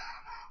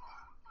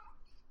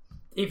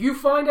 If you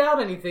find out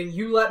anything,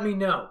 you let me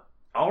know.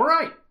 All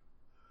right.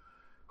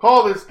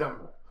 Call this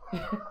number.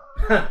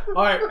 All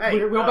right,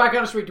 Hey, we're back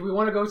on the street. Do we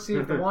want to go see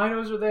if the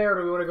winos are there, or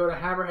do we want to go to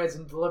Hammerhead's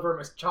and deliver them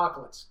as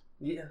chocolates?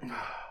 Yeah.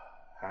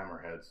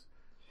 Hammerheads.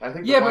 I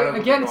think. Yeah, the but winos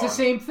again, are it's the gone.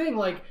 same thing.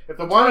 Like If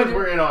the trying winos to-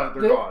 were in on it,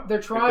 they're gone.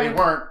 they're trying- If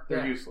they weren't, they're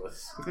yeah.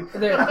 useless.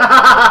 they're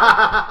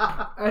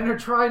and they're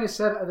trying to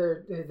set.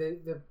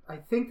 I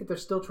think that they're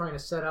still trying to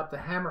set up the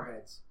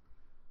Hammerheads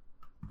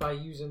by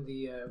using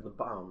The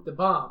bomb. the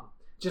bomb,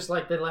 just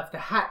like they left the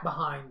hat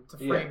behind to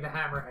frame Yeah. the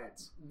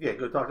Hammerheads. Yeah,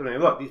 go talk to me.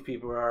 Look, these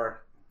people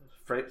are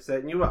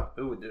setting you up.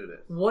 Who would do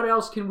this? What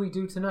else can we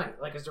do tonight?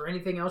 Like, is there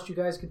anything else you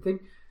guys could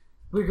think?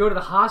 We go to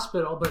the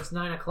hospital, but it's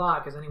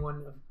 9:00. Is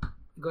anyone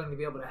going to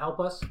be able to help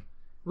us?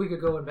 We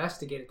could go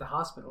investigate at the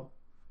hospital.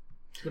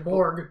 The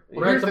morgue. Well,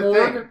 We're at here's the the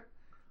morgue. thing.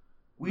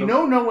 We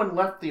know no one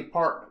left the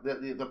apartment,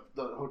 the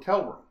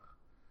hotel room.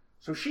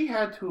 So she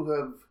had to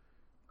have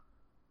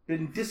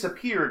been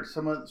disappeared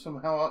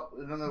somehow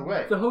in another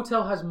way. The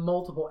hotel has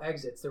multiple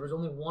exits. There was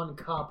only one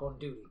cop on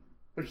duty.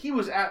 But he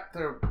was at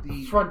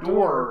the Front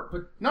door,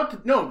 but-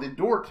 the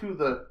door to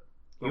the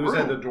He was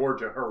at room. the door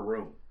to her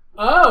room.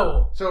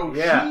 Oh! So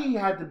Yeah. she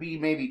had to be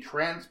maybe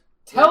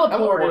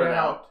Teleported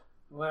out.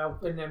 Well,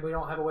 and then we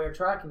don't have a way of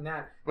tracking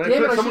that. But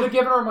Damn it, I should someone- have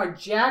given her my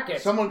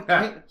jacket. Someone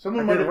That might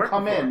didn't have work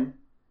come before. in.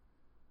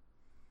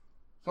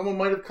 Someone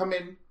might have come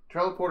in,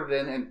 teleported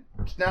in,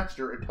 and snatched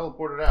her and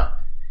teleported out.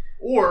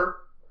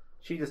 Or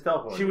She just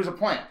teleported. she was a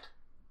plant.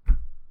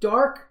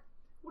 Dark...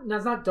 No,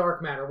 it's not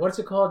dark matter. What's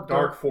it called?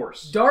 Dark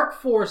Force. Dark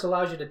Force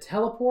allows you to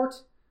teleport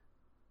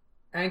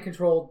and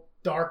control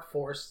Dark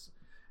Force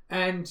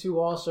and to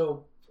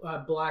also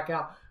black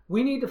out.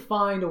 We need to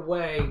find a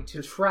way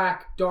to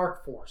track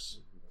Dark Force.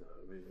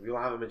 We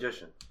don't have a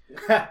magician.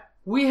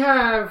 We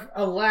have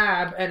a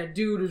lab and a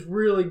dude who's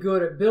really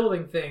good at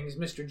building things,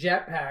 Mr.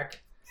 Jetpack.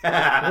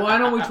 Why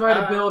don't we try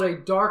to build a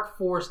Dark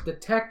Force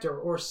detector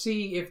or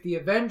see if the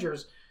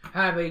Avengers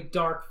have a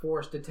Dark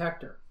Force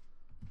detector?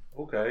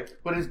 Okay.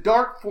 But is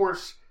Dark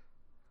Force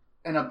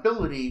an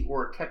ability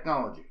or a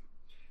technology?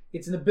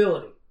 It's an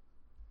ability.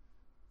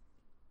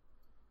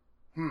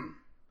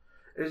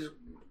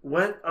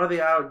 When are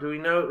they out? Do we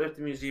know if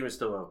the museum is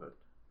still open?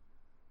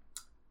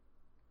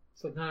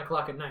 It's like 9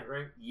 o'clock at night,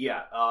 right?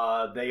 Yeah,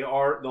 they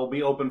are. They'll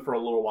be open for a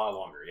little while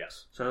longer.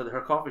 Yes. So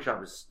her coffee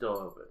shop is still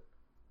open.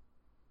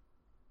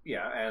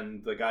 Yeah,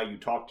 and the guy you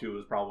talked to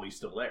is probably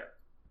still there.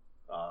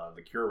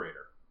 The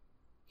curator.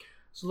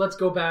 So let's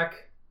go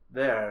back.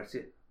 There.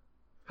 See,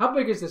 How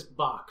big is this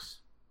box?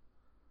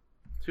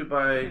 2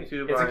 by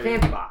 2 by. It's a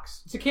candy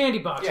box. It's a candy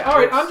box. Yeah, All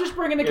right, it's- I'm just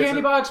bringing the it's candy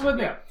a- box with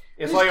me. Yeah.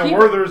 It's Just like a keep it-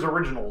 Werther's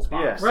Originals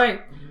box. Yes.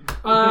 Right.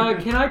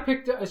 Can I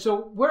pick... so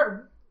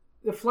where...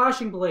 The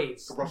flashing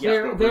blades. The Russell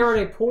They're Stover's.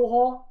 at a pool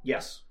hall.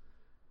 Yes.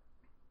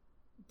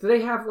 Do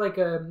they have like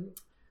a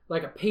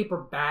paper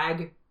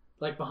bag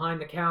like behind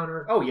the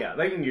counter? Oh yeah,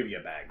 they can give you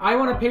a bag. I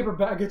want a paper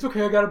bag. It's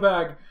okay. I got a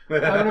bag.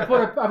 I'm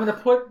gonna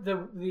put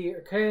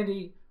the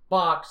candy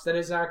box that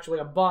is actually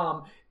a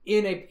bomb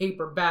in a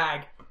paper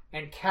bag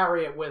and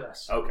carry it with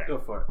us. Okay. Go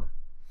for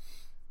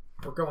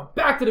it. We're going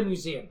back to the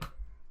museum.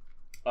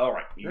 All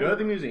right. You go to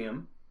the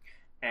museum,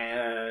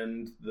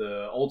 and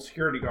the old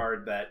security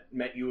guard that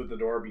met you at the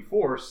door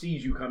before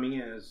sees you coming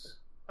in as,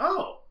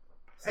 "Oh,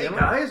 hey Stanley?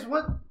 guys,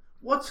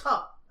 what's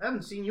up? I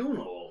haven't seen you in a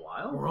little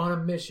while." We're on a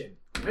mission.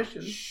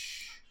 Mission.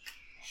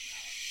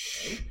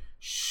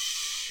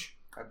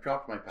 I've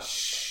dropped my power.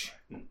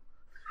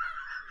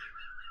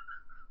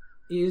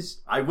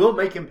 Is I will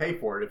make him pay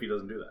for it if he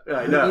doesn't do that.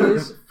 I know.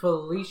 is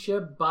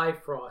Felicia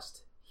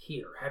Bifrost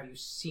here? Have you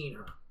seen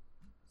her?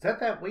 Is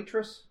that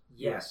waitress?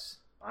 Yes.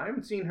 I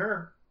haven't seen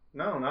her.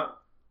 No,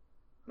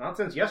 not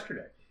since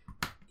yesterday.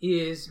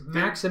 Is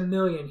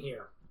Maximilian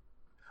here?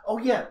 Oh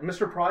yeah,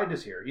 Mr. Pride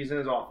is here. He's in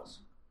his office.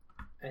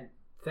 And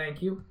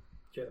thank you.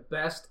 You're the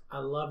best. I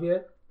love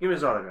you. Give me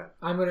his autograph.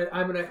 I'm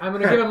gonna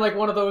give him like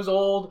one of those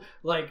old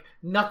like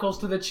knuckles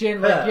to the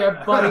chin, like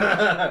yeah,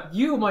 buddy.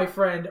 You, my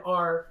friend,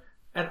 are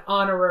an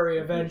honorary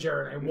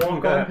Avenger. And I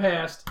walk on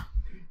past,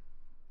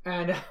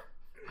 and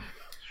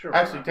Sure.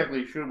 Actually, technically,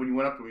 you should. When you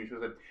went up to me, you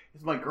should have said,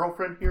 "Is my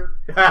girlfriend here?"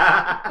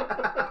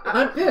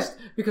 I'm pissed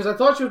because I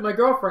thought she was my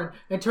girlfriend,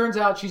 and turns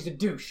out she's a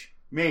douche.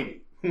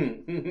 Maybe.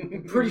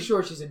 I'm pretty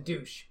sure she's a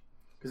douche.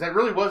 Because that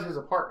really was his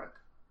apartment.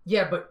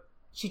 Yeah, but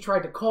she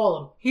tried to call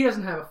him. He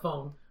doesn't have a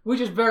phone. We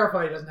just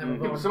verified he doesn't have a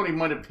phone. Somebody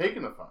might have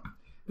taken the phone.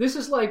 This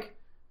is like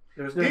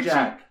There was no Did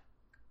jack.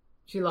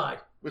 she lied.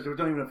 Was there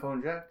not even a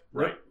phone jack?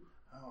 Right.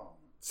 Oh.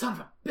 Son of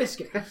a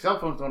biscuit. Cell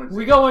phones don't exist.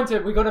 We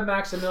go to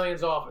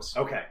Maximilian's office.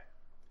 Okay.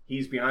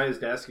 He's behind his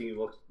desk, and he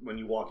looks when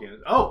you walk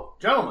in. "Oh,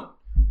 gentlemen,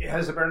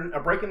 has there been a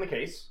break in the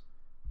case?"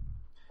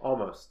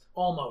 Almost.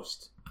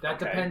 Almost. That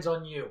Okay. depends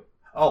on you.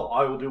 "Oh,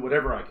 I will do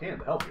whatever I can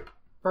to help you."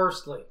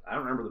 Firstly, I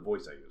don't remember the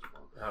voice I used.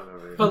 I don't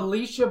know.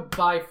 Felicia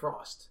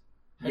Bifrost.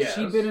 Has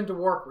she Yes. been into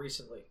work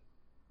recently?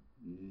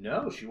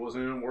 No, she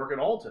wasn't in work at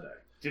all today.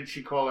 Did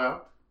she call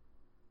out?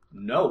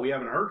 No, we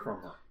haven't heard from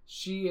her.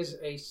 She is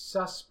a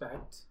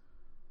suspect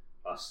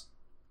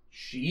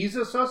She's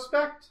a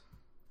suspect?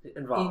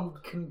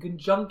 Involved. in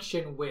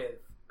conjunction with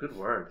Good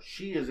word.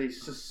 She is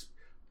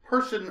a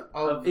person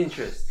of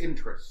interest.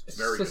 interest.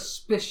 Very good.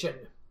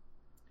 suspicion.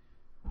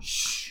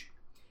 Shh.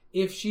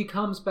 If she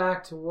comes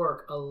back to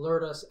work,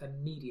 alert us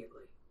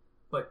immediately.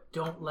 But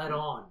don't let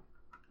on.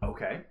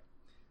 Okay.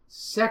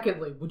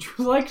 Secondly, would you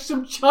like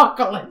some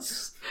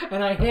chocolates?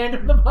 And I hand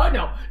him the pie.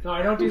 No,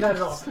 I don't do that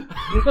at all.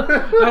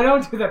 I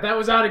don't do that. That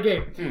was out of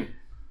game.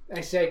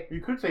 I say,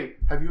 You could say,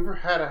 "Have you ever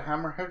had a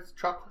Hammerhead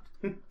chocolate?"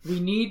 we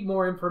need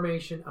more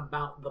information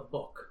about the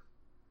book.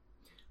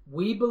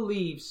 We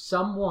believe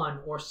someone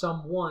or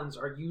someones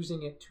are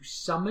using it to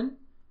summon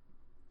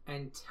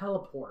and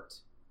teleport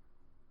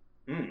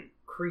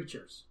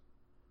creatures.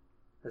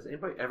 Has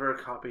anybody ever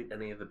copied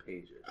any of the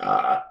pages?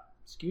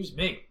 Excuse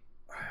me.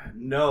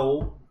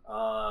 No,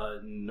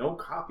 no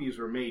copies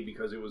were made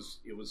because it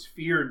was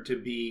feared to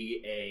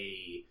be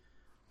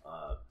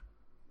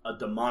a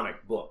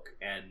demonic book,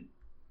 and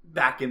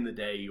back in the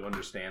day, you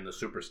understand the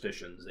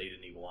superstitions. They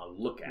didn't even want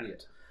to look at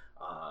it.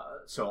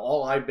 So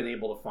all I've been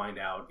able to find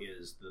out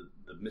is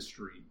the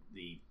mystery,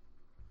 the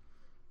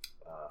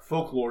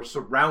folklore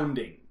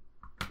surrounding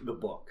the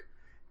book,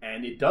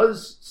 and it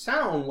does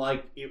sound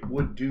like it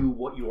would do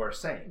what you are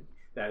saying,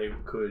 that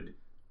it could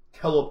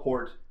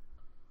teleport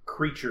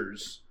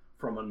creatures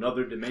from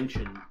another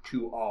dimension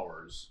to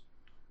ours,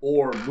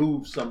 or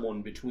move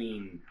someone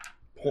between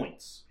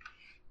points.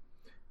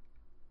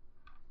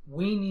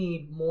 We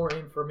need more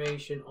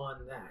information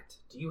on that.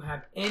 Do you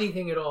have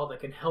anything at all that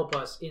can help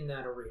us in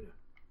that arena?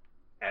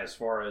 As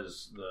far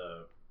as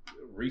the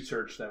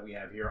research that we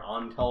have here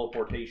on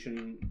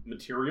teleportation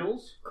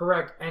materials,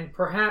 Correct, and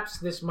perhaps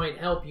this might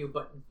help you,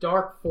 but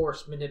dark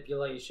force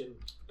manipulation.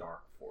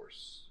 Dark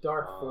Force.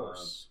 Dark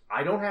force.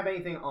 I don't have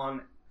anything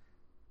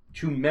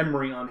to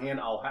memory on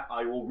hand.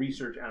 I will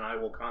research and I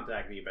will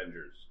contact the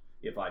Avengers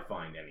if I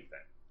find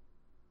anything.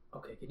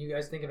 Okay, can you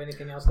guys think of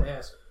anything else to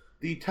ask?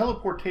 The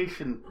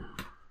teleportation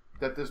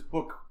that this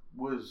book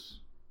was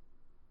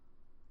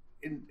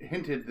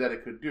hinted that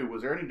it could do,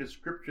 was there any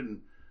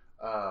description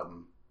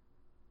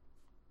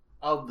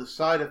of the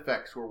side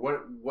effects or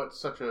what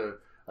such an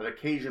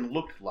occasion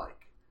looked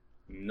like?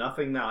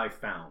 Nothing that I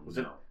found. Was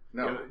it? No.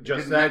 No.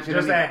 Just that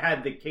I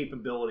had the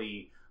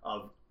capability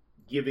of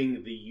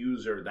giving the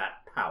user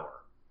that power.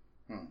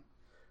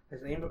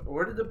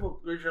 Where did the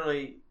book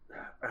originally...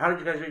 How did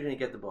you guys originally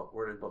get the book?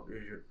 Where did the book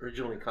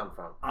originally come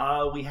from?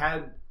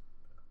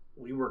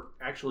 We were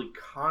actually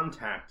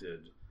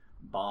contacted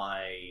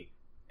by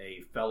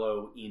a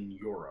fellow in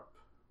Europe.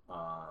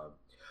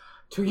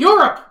 To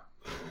Europe!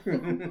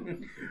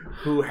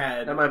 Who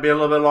had... That might be a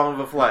little bit long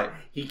of a flight.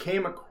 He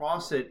came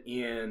across it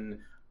in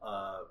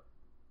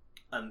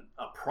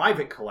a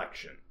private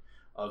collection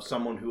of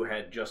someone who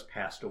had just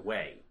passed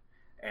away,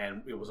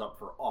 and it was up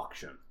for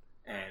auction.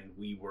 And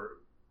we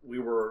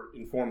were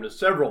informed of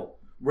several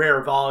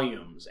rare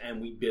volumes,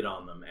 and we bid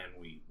on them, and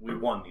we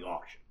won the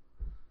auction.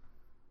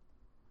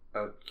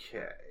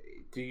 Okay.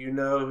 Do you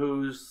know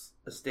whose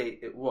estate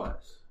it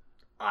was?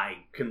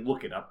 I can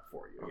look it up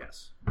for you.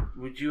 Yes.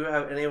 Would you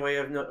have any way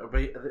of would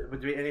there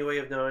be any way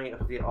of knowing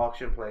of the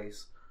auction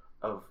place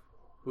of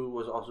who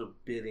was also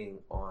bidding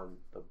on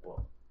the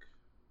book?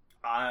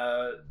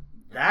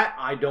 That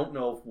I don't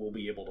know if we'll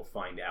be able to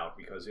find out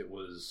because it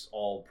was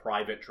all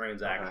private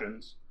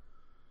transactions.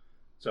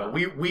 So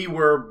we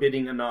were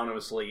bidding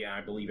anonymously, and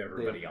I believe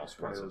everybody else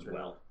was as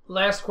well.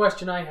 Last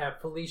question I have,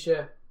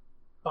 Felicia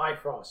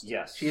Bifrost.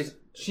 Yes.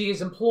 She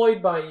is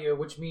employed by you,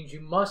 which means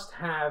you must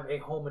have a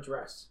home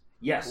address.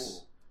 Yes.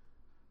 Cool.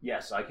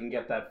 Yes, I can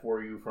get that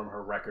for you from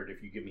her record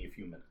if you give me a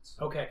few minutes.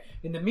 Okay.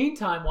 In the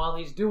meantime, while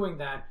he's doing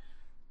that,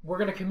 we're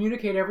going to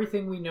communicate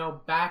everything we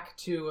know back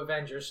to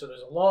Avengers, so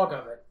there's a log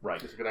of it.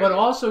 Right. But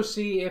also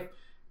see if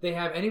they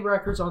have any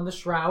records on the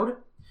Shroud,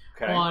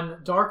 Okay.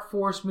 on Dark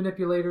Force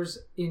manipulators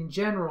in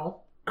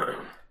general,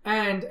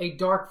 and a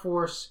Dark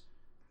Force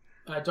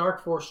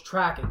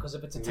tracking. Because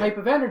if it's a type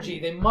of energy,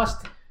 they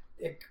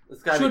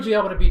should be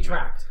able to be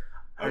tracked.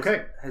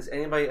 Okay. Has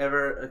anybody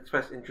ever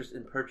expressed interest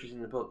in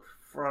purchasing the book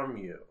from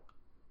you?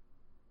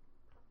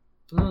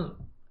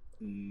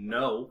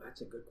 No,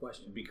 That's a good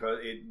question. because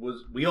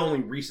we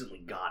only recently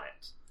got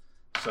it,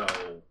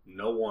 so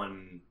no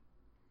one.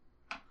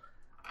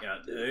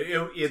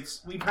 Yeah,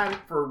 we've had it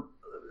for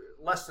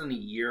less than a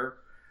year.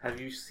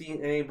 Have you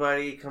seen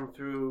anybody come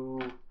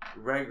through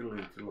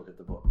regularly to look at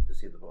the book, to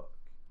see the book?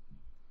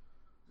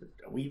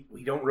 We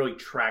don't really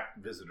track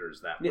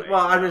visitors that way.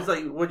 Well, I'm just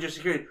like, with your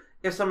security,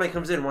 if somebody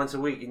comes in once a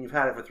week and you've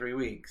had it for 3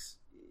 weeks,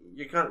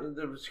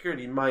 the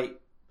security might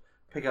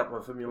pick up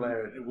on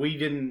familiarity.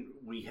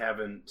 We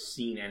haven't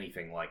seen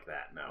anything like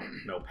that.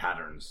 No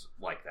patterns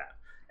like that.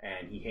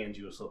 And he hands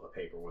you a slip of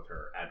paper with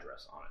her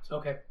address on it.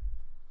 Okay.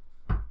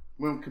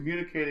 When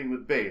communicating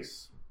with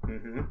base,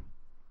 Mm-hmm.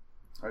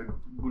 I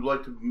would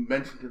like to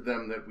mention to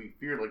them that we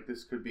fear like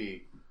this could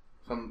be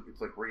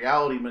it's like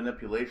reality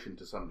manipulation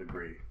to some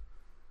degree.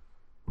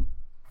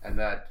 And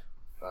that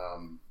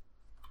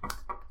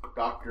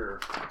Doctor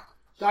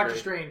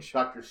Strange.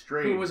 Dr.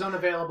 Strange, Who was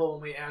unavailable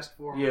when we asked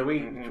for him.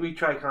 Yeah, we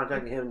tried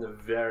contacting him in the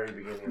very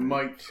beginning.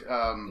 might,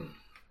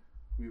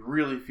 we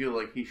really feel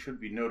like he should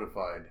be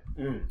notified.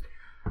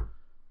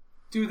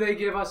 Do they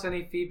give us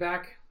any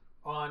feedback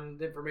on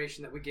the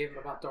information that we gave them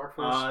about Dark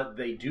Force?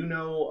 They do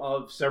know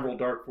of several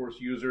Dark Force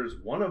users.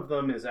 One of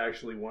them is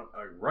actually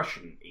a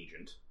Russian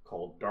agent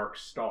called Dark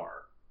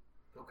Star.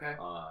 Okay.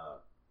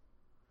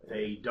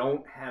 They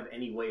don't have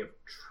any way of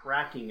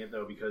tracking it,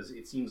 though, because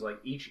it seems like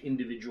each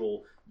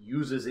individual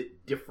uses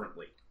it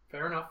differently.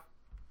 Fair enough.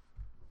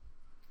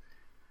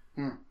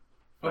 Like,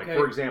 Okay.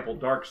 for example,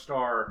 Dark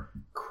Star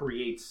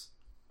creates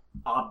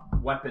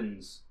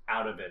weapons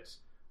out of it,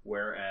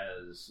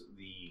 whereas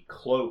the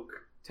Cloak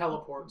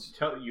Teleports.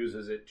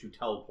 uses it to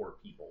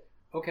teleport people.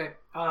 Okay.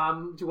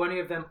 Do any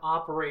of them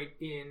operate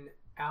in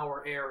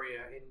our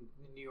area in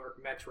New York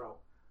Metro?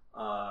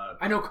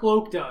 I know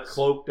Cloak does.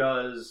 Cloak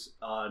does.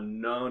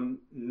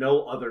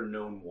 No other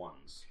known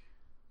ones.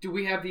 Do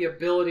we have the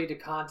ability to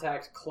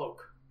contact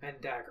Cloak and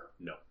Dagger?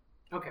 No.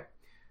 Okay.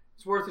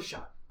 It's worth a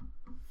shot.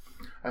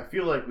 I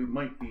feel like we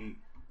might be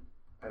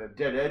at a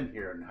dead end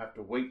here and have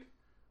to wait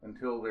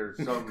until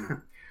there's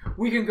some...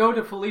 We can go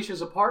to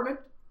Felicia's apartment.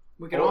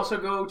 We can also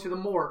go to the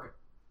morgue.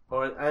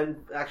 And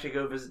actually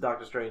go visit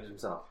Doctor Strange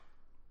himself.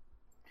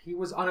 He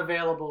was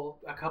unavailable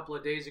a couple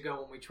of days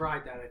ago when we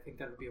tried that. I think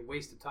that would be a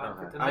waste of time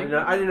for I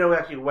tonight. didn't know we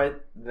actually went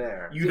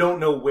there. You don't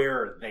know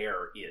where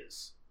there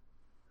is.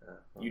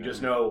 Okay. You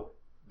just know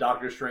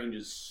Doctor Strange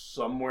is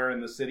somewhere in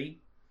the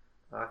city.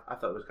 I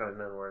thought it was kind of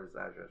known where his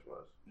address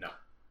was. No.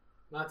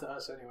 Not to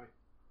us, anyway.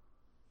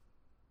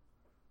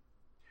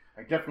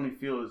 I definitely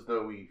feel as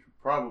though we should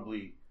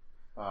probably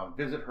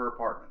visit her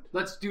apartment.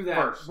 Let's do that.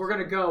 First. We're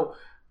going to go.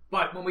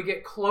 But when we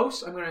get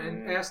close, I'm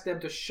going to ask them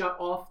to shut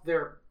off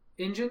their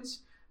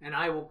engines, and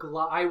I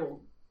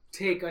will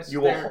take us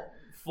You there. will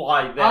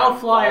fly them. I'll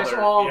fly while us they're-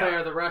 all yeah.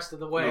 there the rest of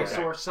the way, Okay.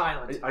 so we're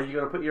silent. Are you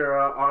going to put your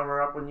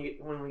armor up when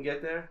we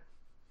get there?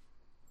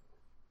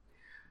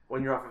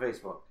 When you're off of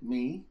Facebook?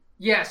 Me?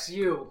 Yes,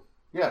 you.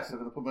 Yes, I'm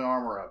going to put my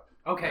armor up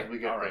Okay, as we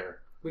get All right. there.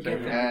 we So get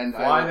you there. And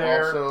Fly I will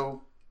there.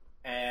 also...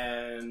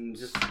 And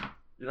Just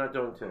you're not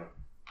doing two.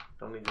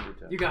 Don't need to do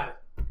two. You got it.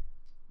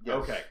 Yes.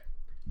 okay,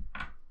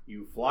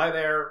 you fly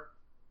there,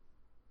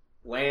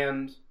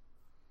 land,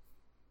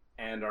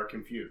 and are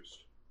confused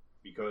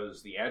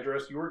because the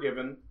address you were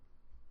given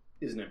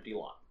is an empty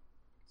lot.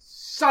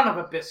 Son of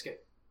a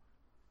biscuit.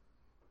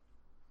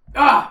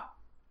 Ah!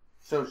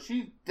 So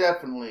she's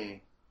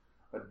definitely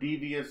a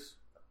devious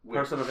witch.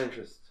 Person of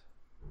interest.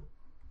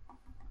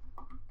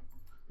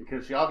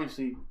 Because she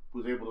obviously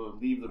was able to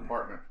leave the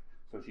apartment,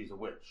 so she's a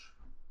witch.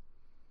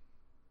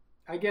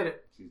 I get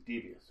it. She's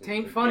devious. So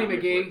Tain't she's a funny,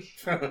 devious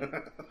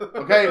McGee. witch.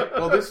 Okay,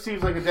 well this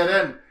seems like a dead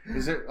end.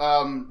 Is it,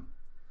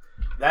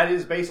 That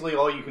is basically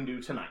all you can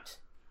do tonight.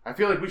 I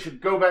feel like we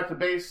should go back to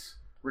base,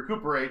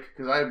 recuperate,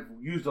 because I've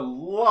used a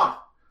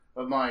lot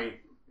of my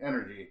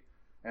energy.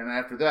 And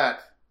after that,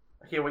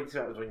 I can't wait to see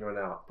what happens when you run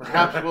out.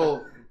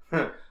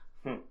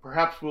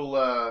 perhaps we'll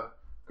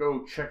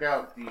go check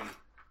out the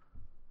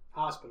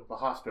hospital.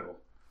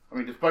 I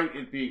mean, despite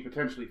it being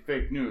potentially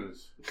fake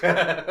news,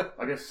 I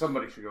guess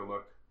somebody should go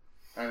look.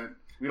 And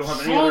we don't have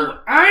any So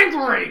other...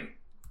 angry!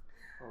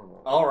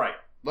 Oh. All right.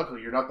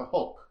 Luckily, you're not the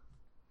Hulk.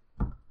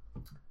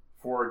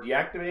 For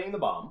deactivating the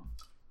bomb,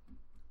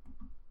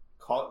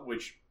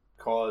 which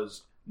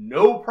caused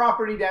no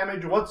property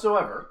damage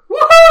whatsoever,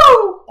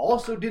 Woohoo!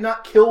 also did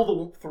not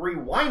kill the 3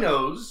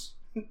 winos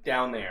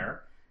down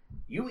there,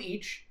 you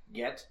each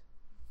get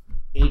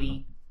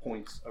 80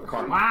 points of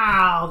karma.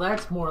 Wow,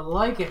 that's more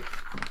like it.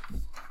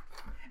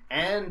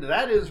 And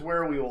that is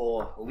where we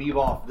will leave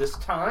off this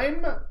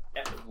time.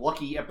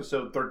 Lucky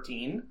episode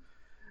 13.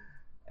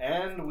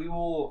 And we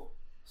will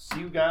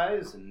see you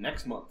guys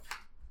next month.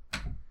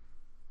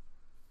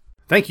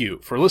 Thank you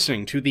for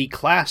listening to the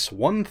Class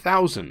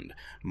 1000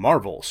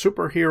 Marvel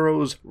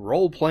Superheroes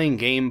Role-Playing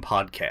Game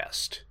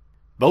Podcast.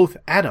 Both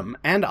Adam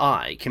and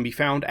I can be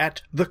found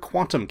at The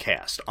Quantum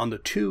Cast on the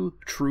Two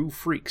True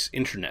Freaks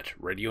Internet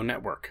Radio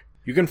Network.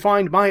 You can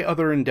find my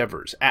other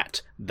endeavors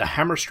at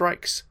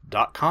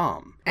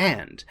thehammerstrikes.com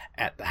and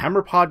at the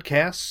Hammer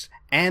Podcasts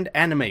and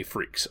Anime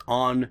Freaks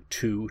on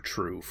Two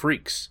True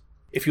Freaks.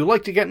 If you'd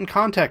like to get in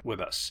contact with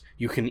us,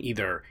 you can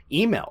either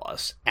email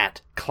us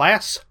at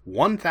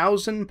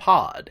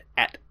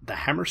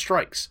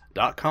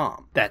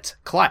class1000pod@thehammerstrikes.com. That's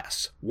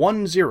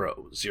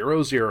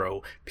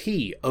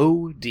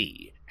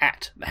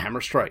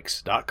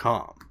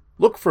class1000pod@thehammerstrikes.com.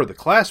 Look for the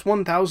Class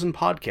 1000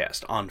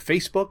 podcast on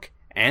Facebook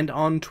and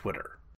on Twitter.